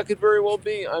 Yeah, well, that could very well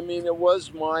be. I mean, it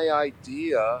was my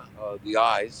idea, the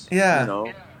eyes. Yeah.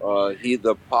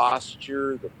 The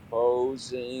posture, the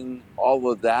posing, all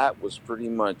of that was pretty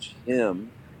much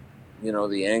him.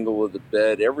 The angle of the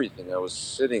bed, everything I was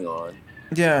sitting on,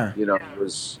 Yeah.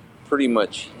 was pretty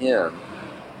much him.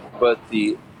 But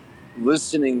the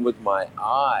listening with my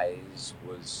eyes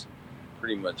was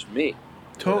pretty much me.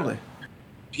 Totally.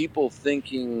 People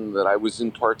thinking that I was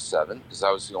in part 7 because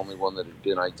I was the only one that had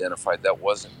been identified. That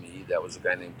wasn't me. That was a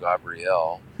guy named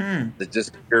Gabriel that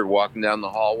disappeared walking down the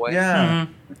hallway. Yeah.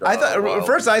 I thought at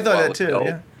first I thought that too.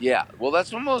 Yeah. Yeah. Well,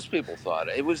 that's what most people thought.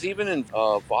 It was even in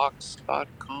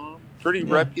Vox.com. Pretty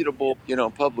reputable,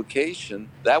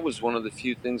 publication. That was one of the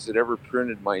few things that ever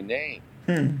printed my name.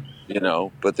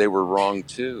 But they were wrong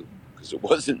too because it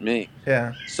wasn't me.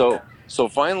 Yeah. So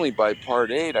finally, by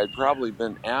part 8, I'd probably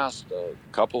been asked a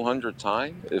couple hundred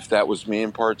times if that was me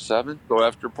in part 7. So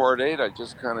after part 8, I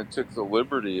just kind of took the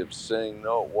liberty of saying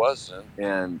no, it wasn't,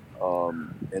 and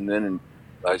then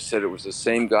I said it was the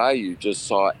same guy you just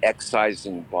saw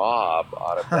excising Bob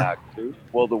out of back too.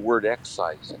 Well, the word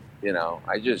excising,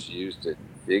 I just used it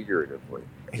figuratively.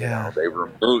 Yeah.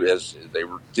 They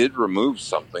did remove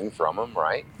something from him,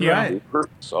 right? Yeah. Right.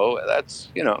 So that's,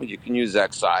 you can use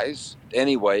excise.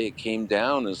 Anyway, it came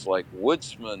down as like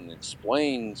Woodsman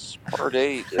explains part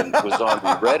 8 and was on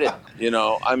Reddit.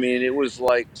 I mean, it was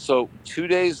like, so 2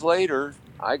 days later,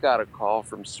 I got a call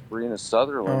from Sabrina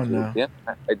Sutherland, who again,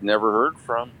 I'd never heard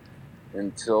from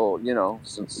until,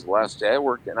 since the last day I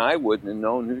worked, and I wouldn't have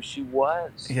known who she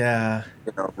was. Yeah.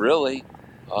 Really.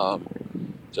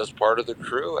 Just part of the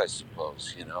crew, I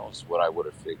suppose, is what I would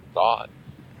have thought.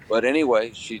 But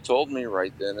anyway, she told me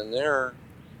right then and there,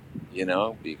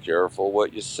 be careful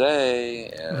what you say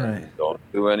and don't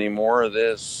do any more of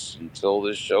this until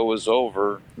this show is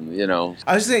over,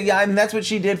 I was saying, I mean, that's what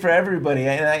she did for everybody.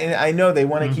 And I know they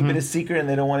want to keep it a secret and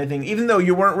they don't want anything, even though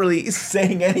you weren't really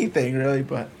saying anything, really.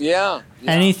 But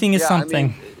anything is something.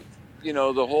 I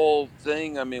mean, the whole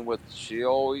thing, I mean, what she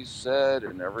always said,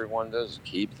 and everyone does,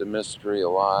 keep the mystery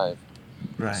alive.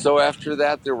 Right. So after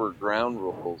that, there were ground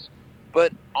rules.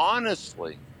 But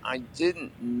honestly, I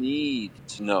didn't need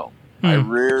to know. I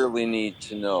rarely need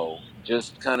to know.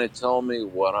 Just kind of tell me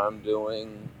what I'm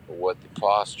doing, what the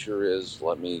posture is.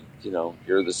 Let me,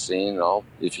 hear the scene.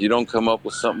 If you don't come up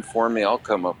with something for me, I'll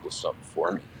come up with something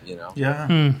for me,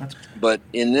 Yeah. But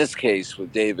in this case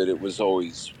with David, it was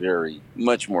always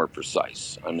much more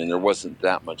precise. I mean, there wasn't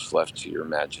that much left to your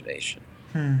imagination.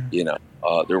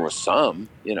 There was some,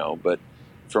 but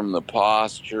from the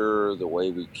posture, the way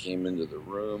we came into the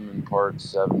room in part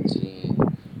 17,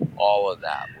 all of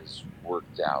that was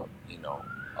worked out,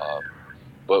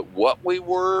 but what we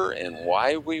were and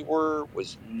why we were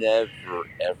was never,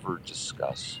 ever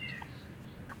discussed.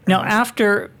 Now,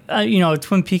 after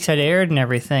Twin Peaks had aired and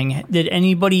everything, did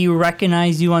anybody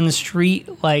recognize you on the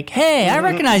street? Like, hey, I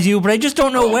recognize you, but I just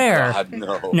don't know where. God,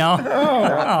 no. No.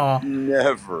 Oh.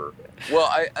 Never. Well,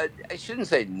 I shouldn't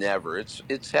say never.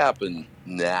 It's happened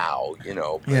now,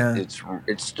 but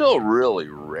it's still really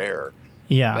rare.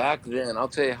 Yeah. Back then, I'll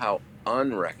tell you how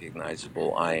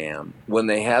unrecognizable I am. When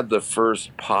they had the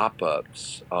first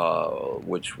pop-ups,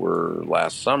 which were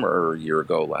last summer or a year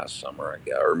ago last summer, I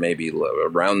guess, or maybe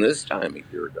around this time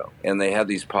a year ago. And they had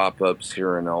these pop-ups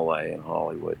here in LA and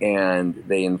Hollywood. And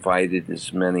they invited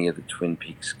as many of the Twin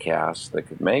Peaks cast that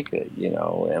could make it, and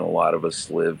a lot of us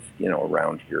live,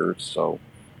 around here. So,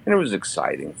 and it was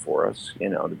exciting for us,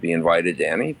 to be invited to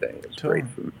anything. It was great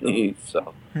for me.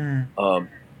 So,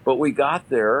 but we got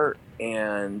there,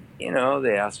 and,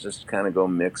 they asked us to kind of go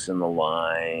mix in the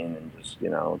line and just,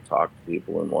 talk to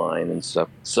people in line and stuff.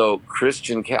 So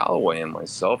Christian Calloway and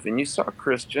myself, and you saw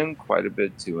Christian quite a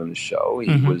bit too in the show.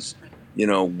 He was,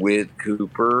 with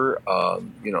Cooper,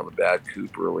 the bad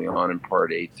Cooper early on in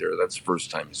part 8 there. That's the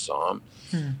first time you saw him.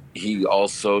 He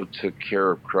also took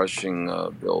care of crushing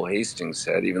Bill Hastings'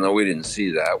 head, even though we didn't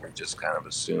see that. We just kind of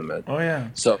assume it. Oh, yeah.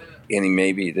 So, and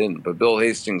maybe he didn't, but Bill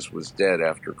Hastings was dead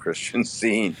after Christian's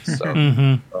scene. So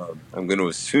I'm going to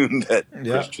assume that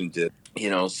Christian did,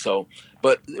 so,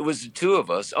 but it was the two of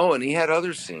us. Oh, and he had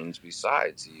other scenes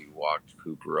besides. He walked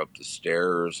Cooper up the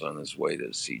stairs on his way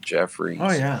to see Jeffries.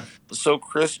 Oh, yeah. So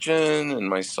Christian and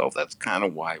myself, that's kind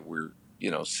of why we're,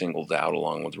 singled out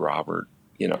along with Robert,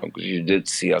 because you did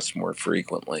see us more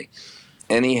frequently.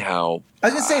 Anyhow, I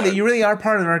was going to say that you really are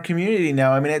part of our community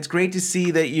now. I mean, it's great to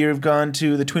see that you've gone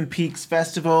to the Twin Peaks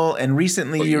Festival, and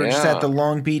recently you were just at the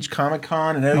Long Beach Comic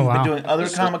Con, and now you've been doing other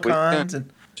Comic Cons.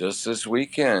 Just this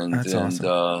weekend. That's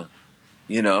awesome.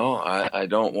 I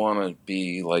don't want to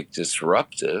be like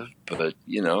disruptive, but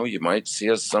you might see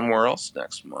us somewhere else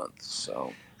next month.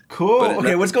 So cool.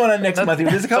 Okay, what's going on next month?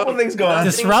 There's a couple of things going on.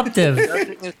 Disruptive.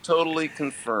 Nothing is totally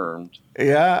confirmed.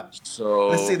 Yeah. So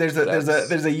let's see. There's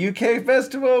a UK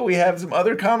festival. We have some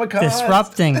other Comic Cons.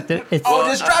 Disrupting. It's,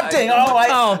 disrupting.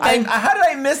 How did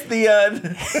I miss the?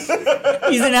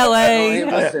 He's in LA. Hey,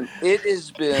 listen,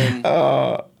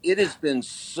 it has been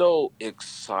so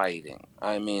exciting.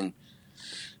 I mean,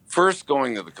 first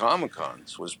going to the Comic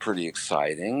Cons was pretty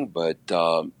exciting, but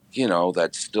that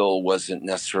still wasn't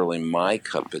necessarily my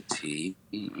cup of tea.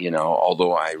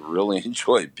 Although I really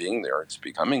enjoy being there, it's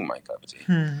becoming my cup of tea.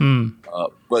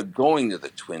 But going to the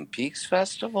Twin Peaks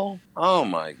Festival, oh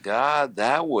my God,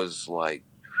 that was like,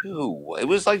 whew, it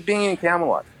was like being in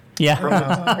Camelot.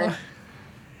 Yeah.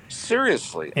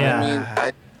 Seriously. Yeah. I mean,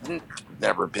 I've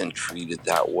never been treated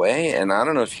that way. And I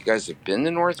don't know if you guys have been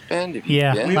to North Bend. Have you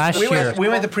been? Last year. We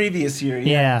went the previous year.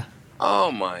 Yeah.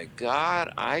 Oh my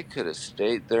God, I could have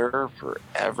stayed there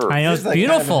forever. I know, it's like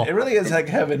beautiful. Heaven. It really is like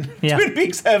heaven. Yeah. Twin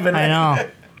Peaks heaven. I know.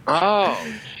 Oh,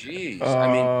 jeez.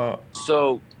 I mean,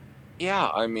 so, yeah,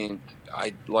 I mean,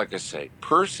 like I say,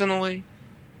 personally,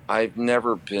 I've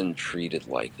never been treated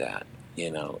like that,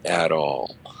 at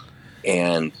all.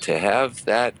 And to have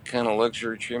that kind of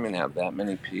luxury treatment, have that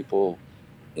many people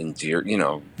endeared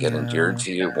to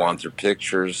you, want their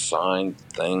pictures, signed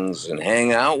things, and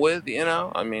hang out with,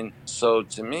 I mean, so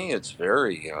to me, it's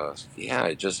very,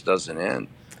 it just doesn't end.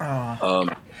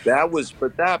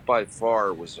 That by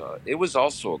far was, it was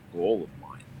also a goal of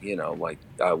mine,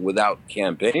 without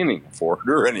campaigning for it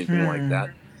or anything like that,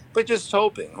 but just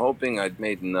hoping I'd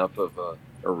made enough of a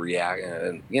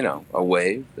reaction, a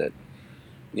wave that,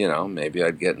 maybe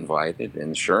I'd get invited.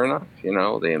 And sure enough,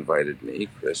 they invited me,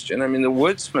 Christian. I mean,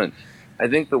 I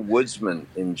think the Woodsmen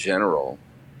in general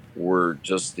were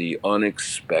just the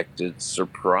unexpected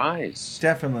surprise.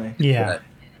 Definitely. Yeah.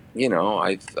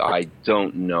 I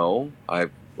don't know.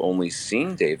 I've only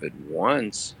seen David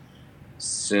once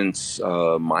since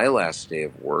my last day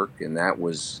of work, and that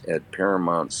was at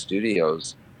Paramount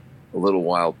Studios a little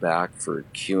while back for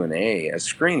Q&A, a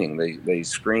screening. They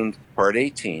screened part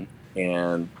 18.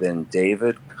 And then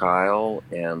David, Kyle,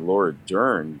 and Laura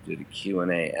Dern did a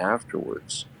Q&A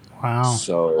afterwards. Wow.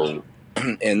 So,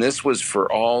 and this was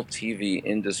for all TV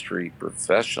industry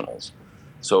professionals.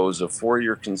 So it was a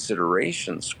 4-year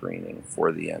consideration screening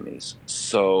for the Emmys.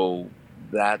 So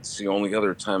that's the only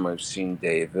other time I've seen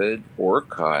David or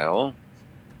Kyle.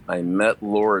 I met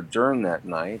Laura Dern that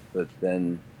night, but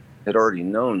then had already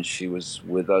known she was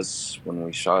with us when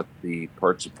we shot the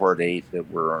parts of Part 8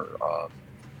 that were...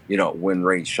 when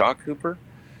Ray shot Cooper.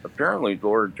 apparently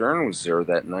Laura Dern was there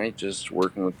that night, just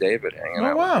working with David, hanging Oh,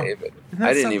 out wow. with David. Isn't I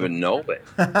that didn't something? even know it.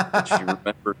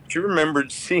 But she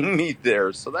remembered seeing me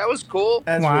there, so that was cool.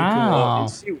 That's Wow.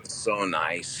 And she was so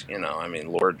nice, I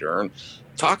mean, Laura Dern.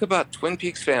 Talk about Twin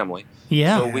Peaks family.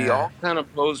 Yeah. So we all kind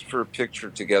of posed for a picture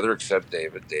together, except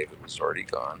David. David was already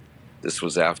gone. This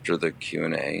was after the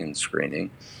Q&A and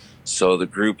screening. So the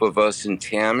group of us, and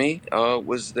Tammy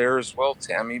was there as well.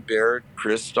 Tammy Baird,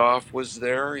 Christoph was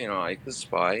there, Ike the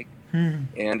Spike, and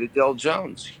Adele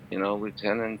Jones,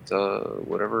 Lieutenant,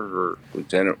 whatever her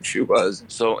lieutenant she was.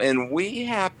 So, and we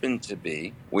happened to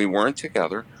be, we weren't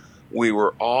together. We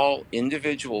were all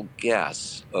individual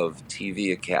guests of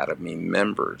TV Academy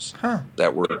members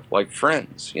that were like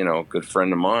friends. A good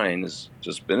friend of mine has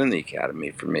just been in the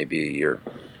Academy for maybe a year,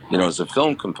 as a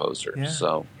film composer. Yeah.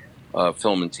 So,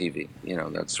 film and TV,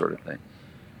 that sort of thing.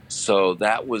 So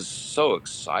that was so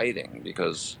exciting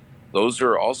because those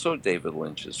are also David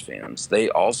Lynch's fans. They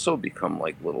also become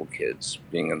like little kids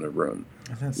being in the room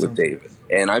with David.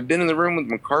 And I've been in the room with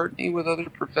McCartney, with other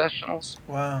professionals.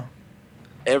 Wow.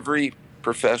 Every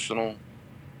professional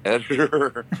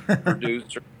editor,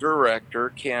 producer, director,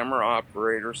 camera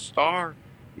operator, star.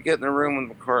 You get in the room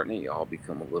with McCartney, you all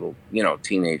become a little,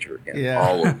 teenager again.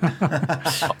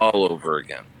 Yeah. All over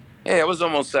again. Hey, I was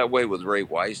almost that way with Ray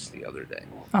Weiss the other day.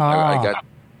 Oh. I got to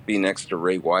be next to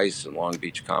Ray Weiss in Long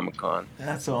Beach Comic Con.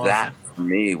 That's awesome. That, for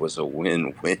me, was a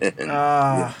win-win.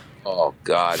 Ah. Oh,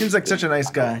 God. Seems like such a nice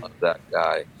guy. I love that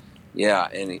guy. Yeah,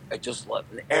 and I just love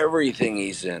everything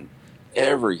he's in.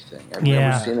 Everything. I've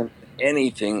never seen him in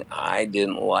anything I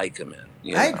didn't like him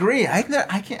in. I agree. I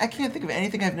can't think of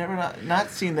anything I've never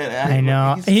not seen that. I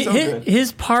know. He's so good.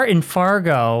 His part in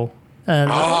Fargo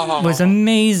was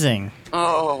amazing.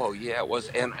 Oh, yeah, it was.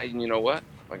 And you know what?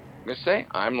 Like I say,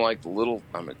 I'm a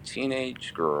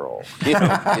teenage girl.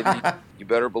 You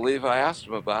better believe I asked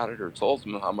him about it or told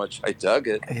him how much I dug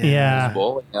it. Yeah. His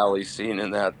bowling alley scene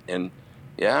in that. And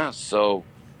yeah, so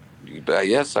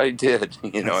yes, I did.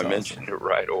 I mentioned it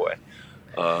right away.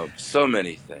 So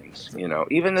many things,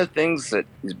 even the things that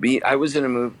I was in a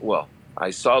movie. Well, I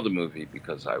saw the movie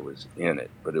because I was in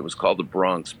it, but it was called The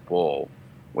Bronx Bull,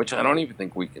 which I don't even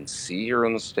think we can see here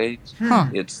in the States.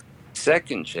 It's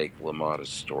second Jake LaMotta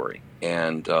story,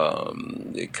 and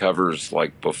it covers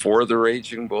like before the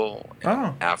Raging Bull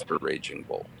and after Raging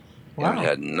Bull. Wow. And it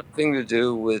had nothing to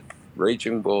do with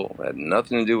Raging Bull, had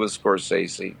nothing to do with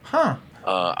Scorsese.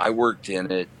 I worked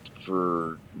in it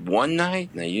for one night,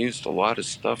 and they used a lot of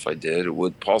stuff I did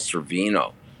with Paul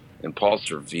Sorvino. And Paul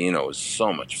Sorvino is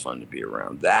so much fun to be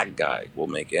around. That guy will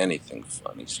make anything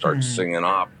fun. He starts singing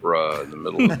opera in the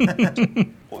middle of it.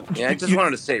 Yeah, I just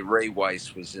wanted to say Ray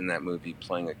Weiss was in that movie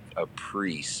playing a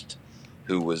priest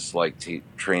who was like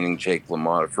training Jake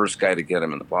LaMotta, first guy to get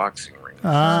him in the boxing ring.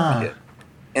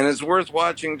 And it's worth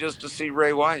watching just to see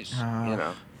Ray Weiss,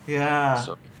 Yeah.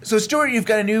 So Stuart, you've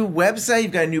got a new website,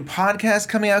 you've got a new podcast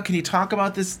coming out. Can you talk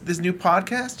about this new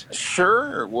podcast?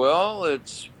 Sure. Well,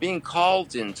 it's being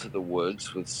called Into the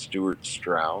Woods with Stuart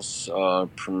Strauss,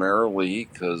 primarily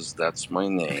because that's my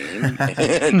name.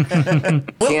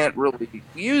 And can't really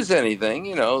use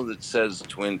anything, that says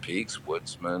Twin Peaks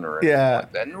Woodsman or anything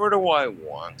like that. Nor do I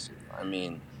want to. I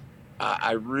mean,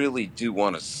 I really do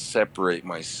want to separate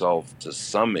myself to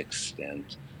some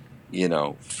extent,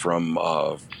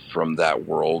 from that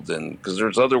world, and because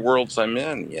there's other worlds I'm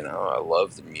in. I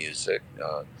love the music.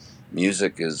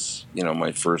 Music is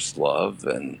my first love,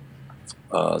 and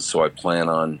so I plan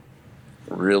on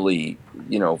really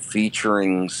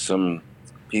featuring some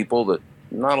people that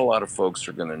not a lot of folks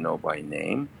are going to know by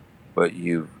name, but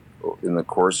you in the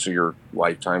course of your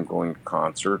lifetime going to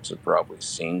concerts have probably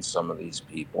seen some of these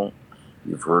people.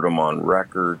 You've heard them on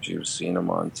records, you've seen them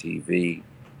on TV,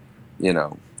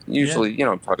 Usually,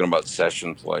 I'm talking about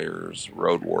session players,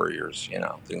 road warriors,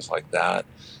 things like that.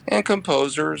 And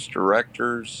composers,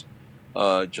 directors.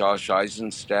 Josh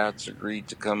Eisenstat's agreed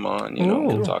to come on,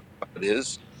 to talk about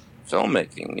his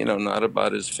filmmaking, not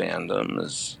about his fandom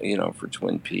as, for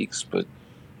Twin Peaks, but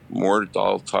more,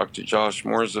 I'll talk to Josh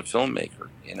more as a filmmaker,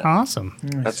 Awesome.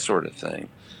 that sort of thing.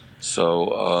 So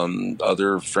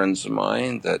other friends of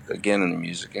mine that, again, in the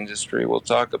music industry, will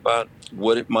talk about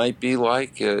what it might be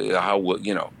like, how,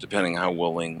 depending how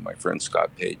willing my friend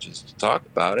Scott Page is to talk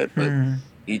about it. But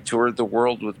he toured the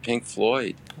world with Pink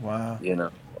Floyd. Wow.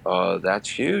 That's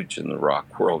huge in the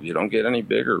rock world. You don't get any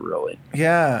bigger, really.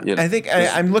 Yeah. I think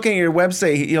I'm looking at your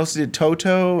website. He also did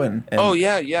Toto and Oh,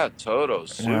 yeah. Toto,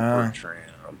 Supertramp.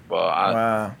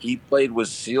 Wow. He played with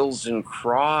Seals and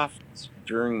Crofts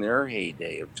during their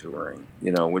heyday of touring,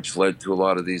 which led to a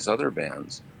lot of these other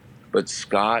bands. But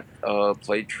Scott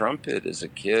played trumpet as a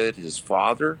kid. His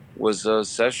father was a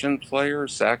session player,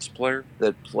 sax player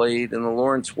that played in the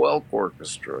Lawrence Welk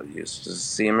Orchestra. I used to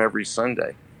see him every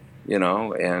Sunday,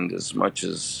 and as much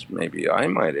as maybe I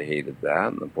might have hated that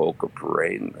and the polka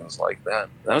parade and things like that,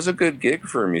 that was a good gig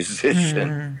for a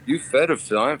musician. You fed a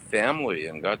family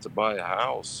and got to buy a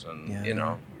house and,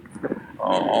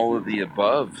 all of the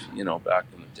above, back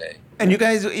in the day. And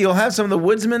you'll have some of the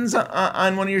Woodsmans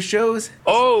on one of your shows?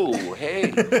 Oh,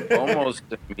 hey, almost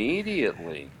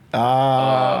immediately.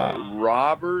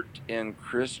 Robert and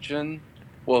Christian.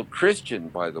 Well, Christian,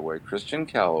 by the way, Christian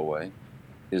Calloway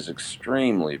is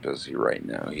extremely busy right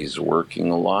now. He's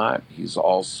working a lot. He's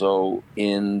also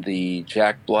in the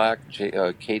Jack Black,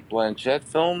 Kate Blanchett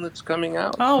film that's coming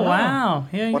out. Oh, wow.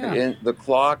 Yeah. The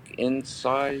Clock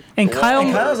Inside. And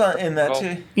Kyle's in that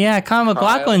too. Yeah, Kyle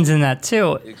MacLachlan's in that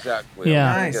too. Exactly.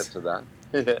 Yeah. I'm gonna get to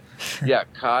that. Yeah,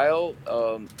 Kyle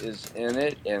is in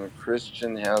it, and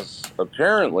Christian has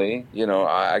apparently,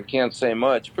 I can't say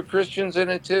much, but Christian's in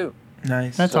it too.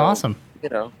 Nice. That's awesome.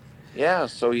 Yeah,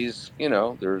 so he's,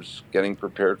 there's getting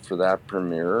prepared for that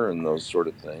premiere and those sort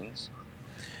of things.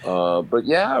 But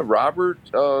yeah, Robert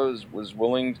was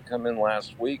willing to come in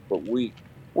last week, but we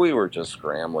were just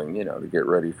scrambling, to get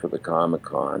ready for the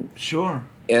Comic-Con. Sure.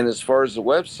 And as far as the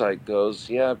website goes,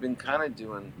 yeah, I've been kind of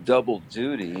doing double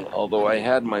duty, although I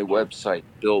had my website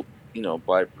built,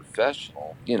 by a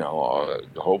professional,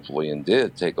 hopefully, and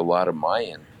did take a lot of my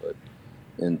input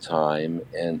in time,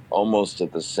 and almost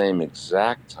at the same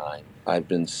exact time I've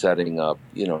been setting up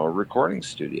a recording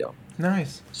studio.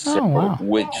 Nice. Wow.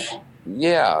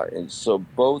 And so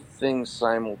both things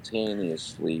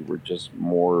simultaneously were just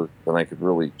more than I could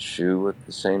really chew at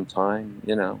the same time.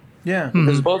 Yeah.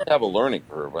 Because both have a learning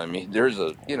curve. I mean, there's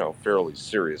a fairly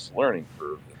serious learning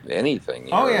curve. Anything.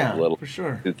 For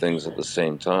sure. Do things at the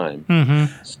same time.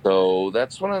 Mm-hmm. So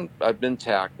that's what I've been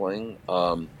tackling.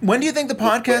 When do you think the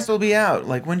podcast will be out?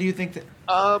 Like, when do you think that?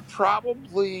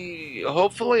 Hopefully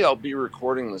I'll be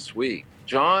recording this week.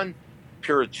 John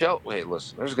Puricello. Wait,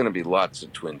 listen, there's going to be lots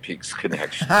of Twin Peaks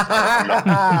connections.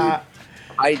 I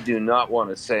do not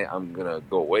want to say I'm going to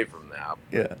go away from that.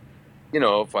 Yeah.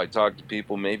 If I talk to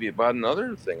people maybe about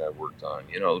another thing I worked on,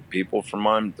 people from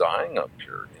I'm Dying Up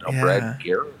Here, Brad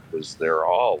Garrett was there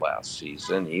all last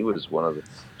season. He was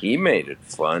he made it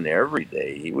fun every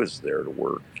day. He was there to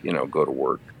work, go to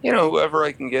work, whoever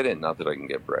I can get in. Not that I can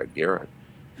get Brad Garrett,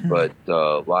 but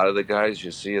a lot of the guys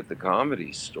you see at the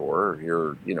Comedy Store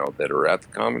here, that are at the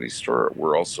Comedy Store,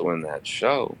 were also in that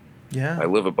show. Yeah. I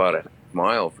live about a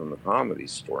mile from the Comedy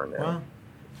Store now. Wow.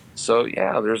 So,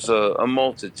 yeah, there's a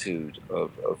multitude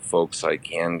of folks I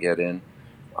can get in.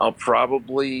 I'll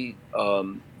probably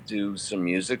do some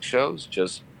music shows,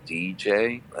 just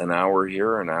DJ, an hour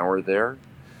here, an hour there.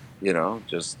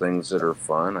 Just things that are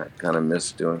fun. I kind of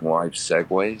miss doing live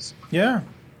segues. Yeah.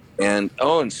 And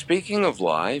speaking of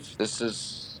live, this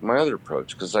is my other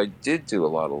approach, because I did do a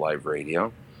lot of live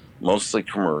radio, mostly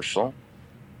commercial.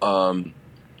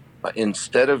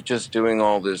 Instead of just doing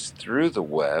all this through the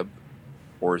web,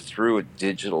 or through a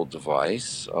digital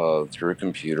device, through a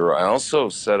computer, I also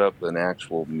set up an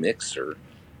actual mixer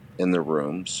in the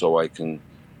room so I can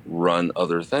run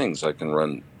other things. I can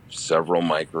run several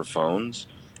microphones.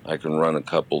 I can run a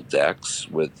couple decks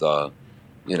with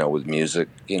music,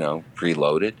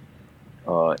 preloaded,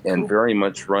 and very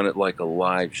much run it like a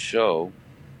live show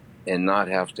and not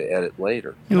have to edit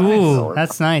later. Ooh,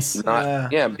 that's nice.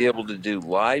 Be able to do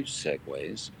live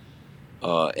segues.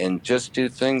 And just do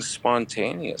things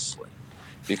spontaneously,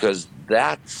 because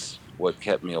that's what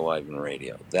kept me alive in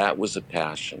radio. That was a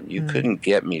passion. You couldn't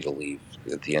get me to leave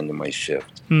at the end of my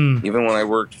shift. Even when I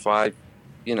worked 5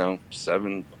 days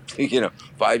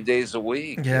a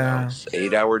week,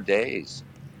 8-hour days.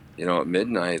 At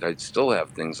midnight, I'd still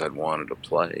have things I'd wanted to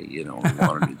play, and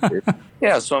wanted to do.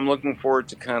 Yeah, so I'm looking forward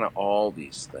to kind of all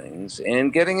these things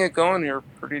and getting it going here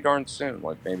pretty darn soon,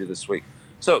 like maybe this week.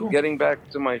 So, Getting back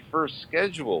to my first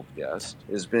scheduled guest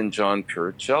has been John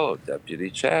Puricello, Deputy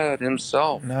Chad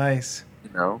himself. Nice.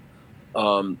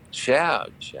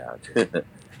 Chad.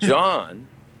 John,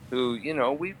 who,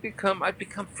 I've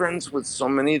become friends with so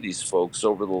many of these folks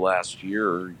over the last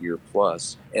year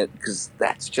plus, and because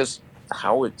that's just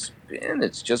how it's been.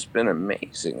 It's just been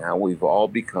amazing how we've all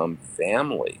become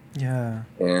family. Yeah.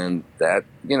 And that,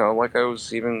 like I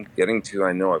was even getting to,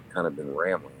 I know I've kind of been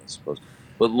rambling, I suppose.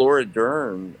 But Laura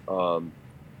Dern,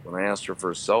 when I asked her for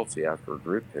a selfie after a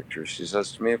group picture, she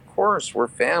says to me, "Of course, we're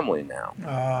family now."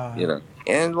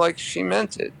 And like she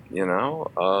meant it,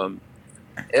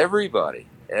 everybody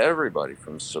everybody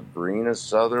from Sabrina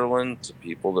Sutherland to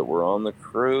people that were on the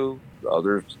crew,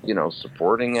 other,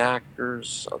 supporting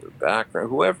actors, other background,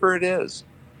 whoever it is.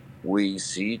 We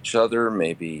see each other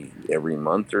maybe every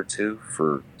month or two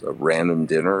for a random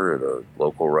dinner at a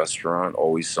local restaurant,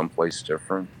 always someplace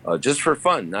different, just for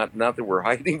fun. Not that we're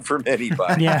hiding from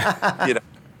anybody, Yeah.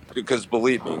 because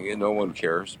believe me, no one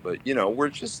cares. But we're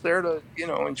just there to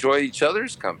enjoy each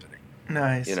other's company.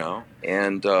 Nice.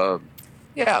 And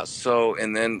so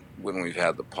and then when we've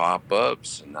had the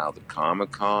pop-ups and now the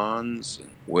Comic-Cons and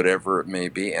whatever it may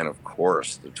be, and of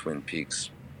course the Twin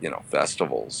Peaks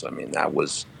festivals. I mean, that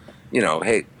was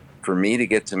hey, for me to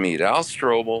get to meet Al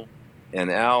Strobel, and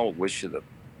Al, wish you the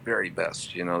very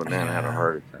best. The man had a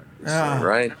heart attack,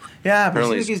 right? Yeah, but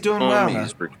Apparently he's doing well.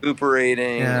 He's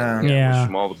recuperating. Yeah. And, wish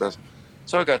him all the best.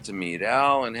 So I got to meet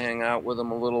Al and hang out with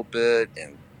him a little bit,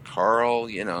 and Carl.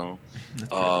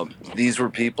 These were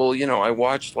people I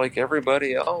watched like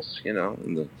everybody else. In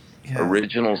the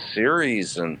original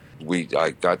series, and I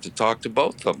got to talk to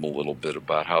both of them a little bit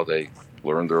about how they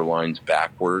learn their lines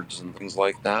backwards and things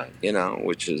like that,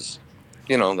 which is,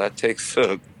 that takes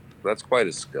that's quite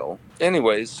a skill.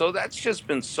 Anyways, so that's just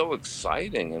been so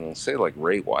exciting. And I'll say like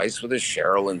Ray Weiss with his,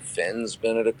 Sherilyn Fenn's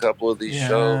been at a couple of these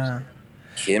shows.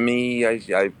 Kimmy,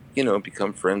 I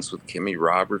become friends with Kimmy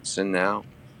Robertson now.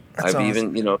 That's I've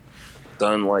awesome. even,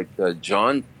 done like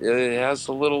John has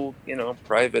a little,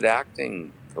 private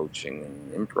acting coaching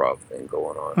and improv thing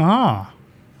going on. Oh.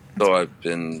 So I've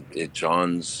been at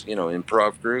John's,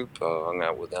 improv group, hung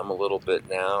out with them a little bit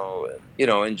now. And,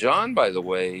 and John, by the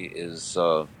way, is,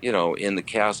 in the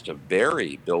cast of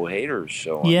Barry, Bill Hader's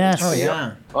show. Yes. Oh,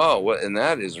 yeah. Oh, well, and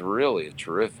that is really a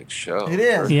terrific show. It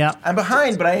is. Yeah. I'm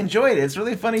behind, but I enjoyed it. It's a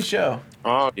really funny show.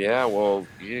 Oh, yeah. Well,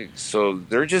 so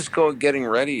they're just getting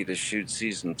ready to shoot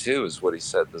season 2 is what he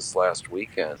said this last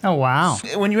weekend. Oh, wow.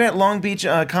 When you were at Long Beach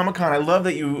Comic-Con, I love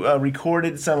that you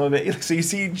recorded some of it. So you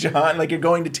see John, like you're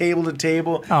going to table, and you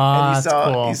that's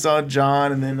cool. You saw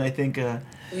John, and then I think...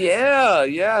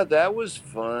 Yeah, that was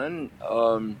fun.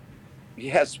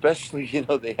 Especially,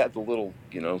 they had the little,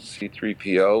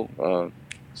 C-3PO.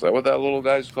 Is that what that little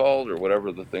guy's called? Or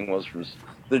whatever the thing was from...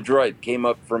 The droid came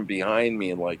up from behind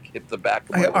me and hit the back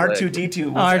of my leg. R2-D2.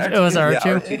 It was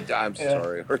R2? Yeah, I'm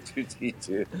sorry,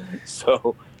 R2-D2.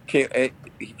 So he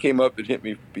came up and hit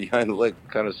me behind the leg,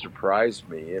 kind of surprised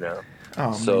me,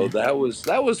 Oh, so man. that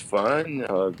was fun.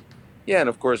 And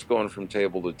of course going from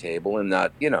table to table and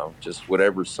not, just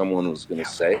whatever someone was going to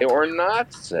say or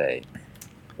not say.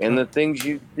 And the things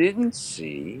you didn't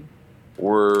see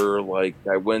were like,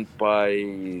 I went by,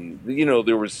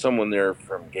 there was someone there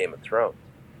from Game of Thrones.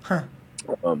 Huh.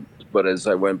 But as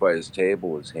I went by his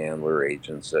table, his handler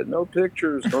agent said, no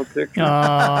pictures. Oh,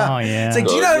 yeah. It's like,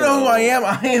 do you not know who I am?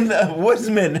 I am the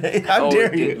woodsman. How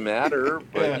dare it you? didn't matter.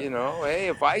 But, hey,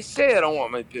 if I say I don't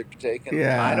want my picture taken,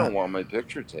 I don't want my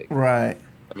picture taken. Right.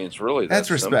 I mean, it's really That's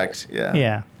that respect. simple. Yeah.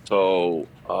 Yeah. So,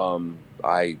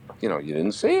 you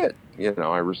didn't see it.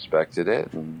 I respected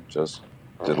it and just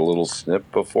did a little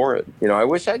snip before it. I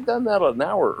wish I'd done that an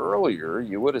hour earlier.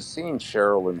 You would have seen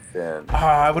Sherilyn Fenn. Oh,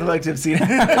 I would have liked to have seen it.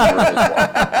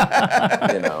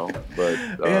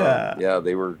 But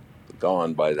they were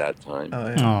gone by that time.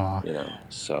 Oh, yeah. Oh.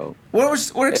 So. We're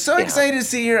so excited to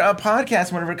see your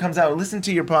podcast whenever it comes out. Listen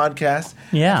to your podcast.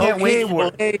 Yeah. Can't wait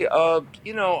for it. Hey,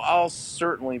 I'll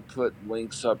certainly put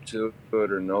links up to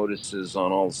it or notices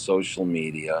on all social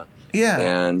media. Yeah.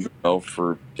 And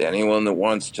for anyone that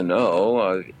wants to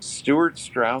know,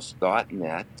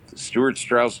 StewartStrauss.net.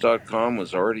 StewartStrauss.com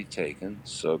was already taken,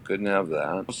 so couldn't have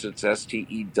that. It's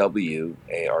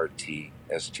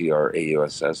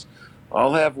StewartStrauss.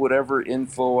 I'll have whatever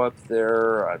info up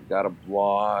there. I've got a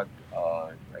blog.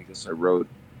 I guess I wrote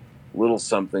a little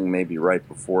something maybe right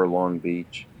before Long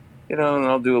Beach. And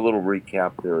I'll do a little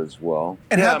recap there as well.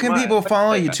 And how can people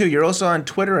follow you, too? You're also on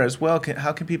Twitter as well.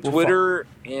 How can people Twitter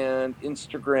and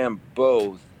Instagram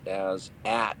both as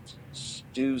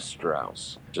 @Stu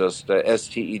Strauss. Just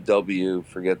STEW,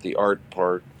 forget the art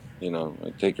part.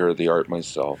 I take care of the art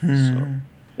myself. So.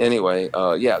 Anyway,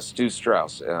 Stu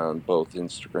Strauss on both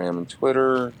Instagram and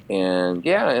Twitter. And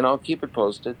I'll keep it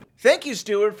posted. Thank you,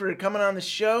 Stuart, for coming on the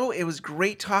show. It was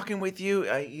great talking with you.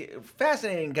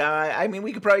 Fascinating guy. I mean,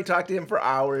 we could probably talk to him for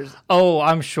hours. Oh,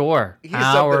 I'm sure. He's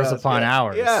Hours something else, upon yeah.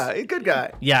 hours. Yeah, a good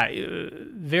guy. Yeah,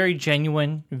 very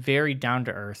genuine, very down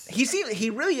to earth. He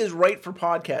really is right for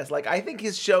podcasts. Like, I think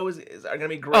his shows are going to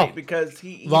be great because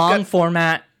he's long got,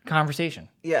 format conversation.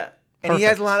 Yeah. And he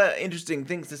has a lot of interesting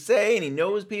things to say, and he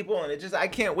knows people, and I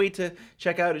can't wait to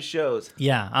check out his shows.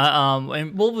 Yeah,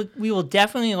 and we will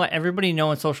definitely let everybody know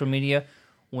on social media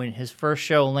when his first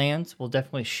show lands, we'll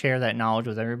definitely share that knowledge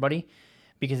with everybody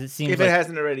because it seems If like, it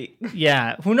hasn't already.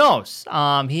 yeah, who knows?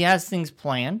 He has things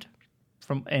planned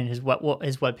from and what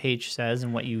his webpage says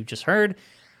and what you just heard.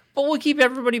 But we'll keep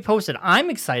everybody posted. I'm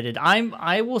excited.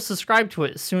 I will subscribe to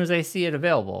it as soon as I see it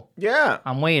available. Yeah.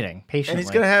 I'm waiting patiently. And he's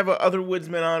going to have other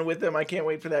woodsmen on with him. I can't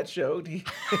wait for that show.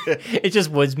 It's just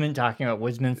woodsmen talking about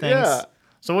woodsman things. Yeah.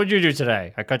 So what'd you do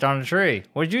today? I cut down a tree.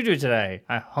 What'd you do today?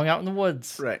 I hung out in the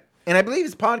woods. Right. And I believe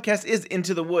his podcast is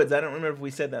Into the Woods. I don't remember if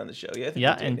we said that on the show. Yeah, I think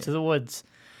Yeah, we did. Into the Woods.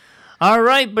 All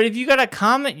right, but if you got a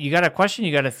comment, you got a question,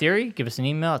 you got a theory, give us an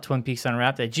email at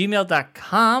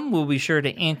twinpeaksunwrapped@gmail.com. We'll be sure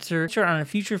to answer on a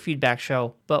future feedback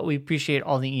show, but we appreciate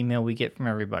all the email we get from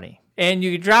everybody. And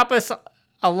you can drop us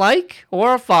a like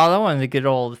or a follow on the good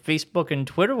old Facebook and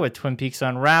Twitter with Twin Peaks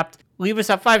Unwrapped. Leave us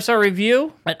a 5-star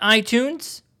review at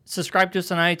iTunes. Subscribe to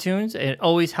us on iTunes. It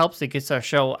always helps. It gets our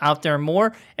show out there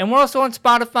more. And we're also on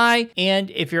Spotify.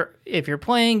 And if you're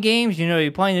playing games,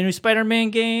 you're playing the new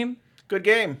Spider-Man game, Good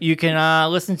game. you can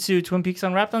listen to Twin Peaks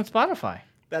Unwrapped on Spotify,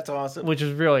 That's awesome. which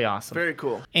is really awesome. Very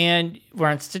cool. And we're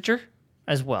on Stitcher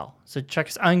as well. So check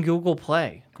us on Google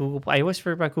Play. I always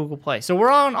forget about Google Play. So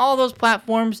we're on all those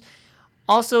platforms.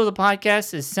 Also, the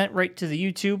podcast is sent right to the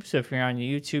YouTube. So if you're on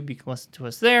YouTube, you can listen to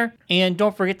us there. And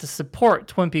don't forget to support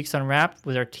Twin Peaks Unwrapped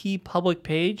with our TeePublic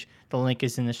page. The link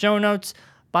is in the show notes.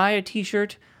 Buy a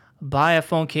t-shirt, buy a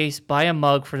phone case, buy a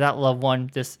mug for that loved one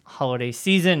this holiday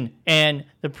season. And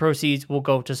the proceeds will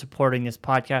go to supporting this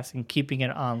podcast and keeping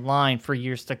it online for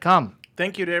years to come.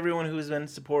 Thank you to everyone who's been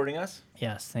supporting us.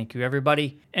 Yes, thank you,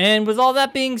 everybody. And with all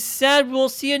that being said, we'll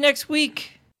see you next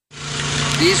week.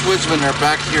 These woodsmen are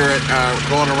back here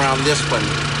going around this one.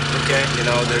 Okay.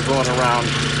 They're going around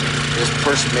this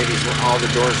person. Maybe all the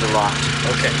doors are locked.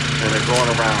 Okay. And they're going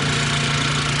around.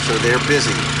 So they're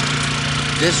busy.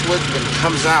 This woodsman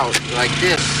comes out like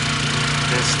this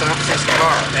and stops his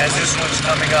car. As this one's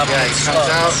coming up, Yeah, he comes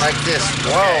out like this.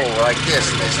 Whoa, like this,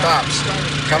 and he stops.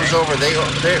 Comes over. They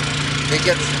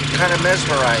get kind of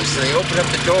mesmerized. So they open up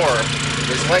the door.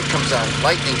 His light comes on.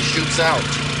 Lightning shoots out.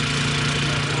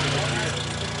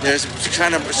 There's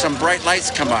kind of some bright lights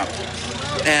come up,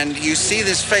 and you see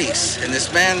this face, and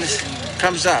this man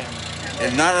comes up,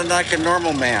 and not like a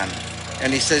normal man,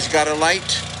 and he says, "Got a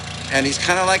light?" And he's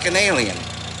kind of like an alien,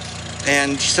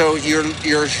 and so you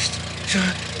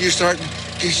start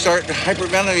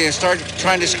hyperventilating and start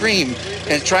trying to scream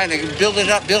and trying to build it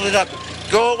up.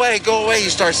 Go away, you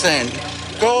start saying,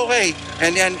 go away,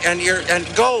 and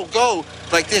go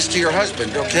like this to your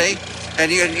husband, okay?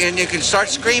 And you can start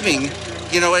screaming.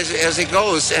 As it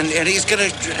goes, and he's going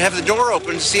to have the door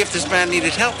open to see if this man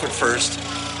needed help at first.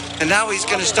 And now he's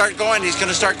going to start going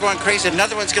crazy.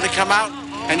 Another one's going to come out,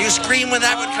 and you scream when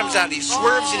that one comes out. He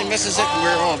swerves and he misses it, and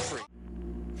we're home free.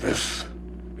 This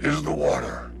is the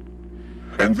water,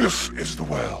 and this is the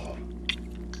well.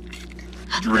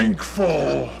 Drink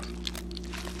full,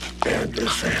 and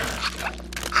descend.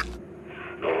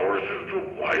 The horse is the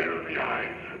white of the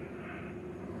eyes,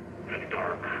 and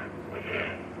dark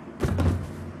within.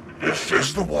 This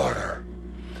is the water,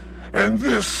 and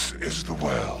this is the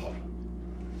well.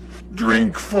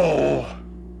 Drink full,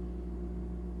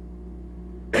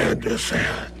 and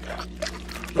descend.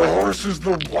 The horse is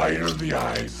the white of the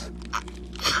eyes,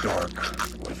 the dark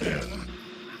within.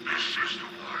 This is the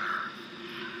water,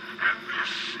 and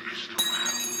this is the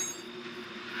well.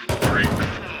 Drink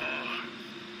full,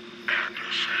 and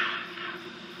descend.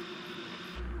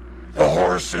 The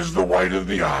horse is the white of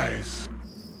the eyes,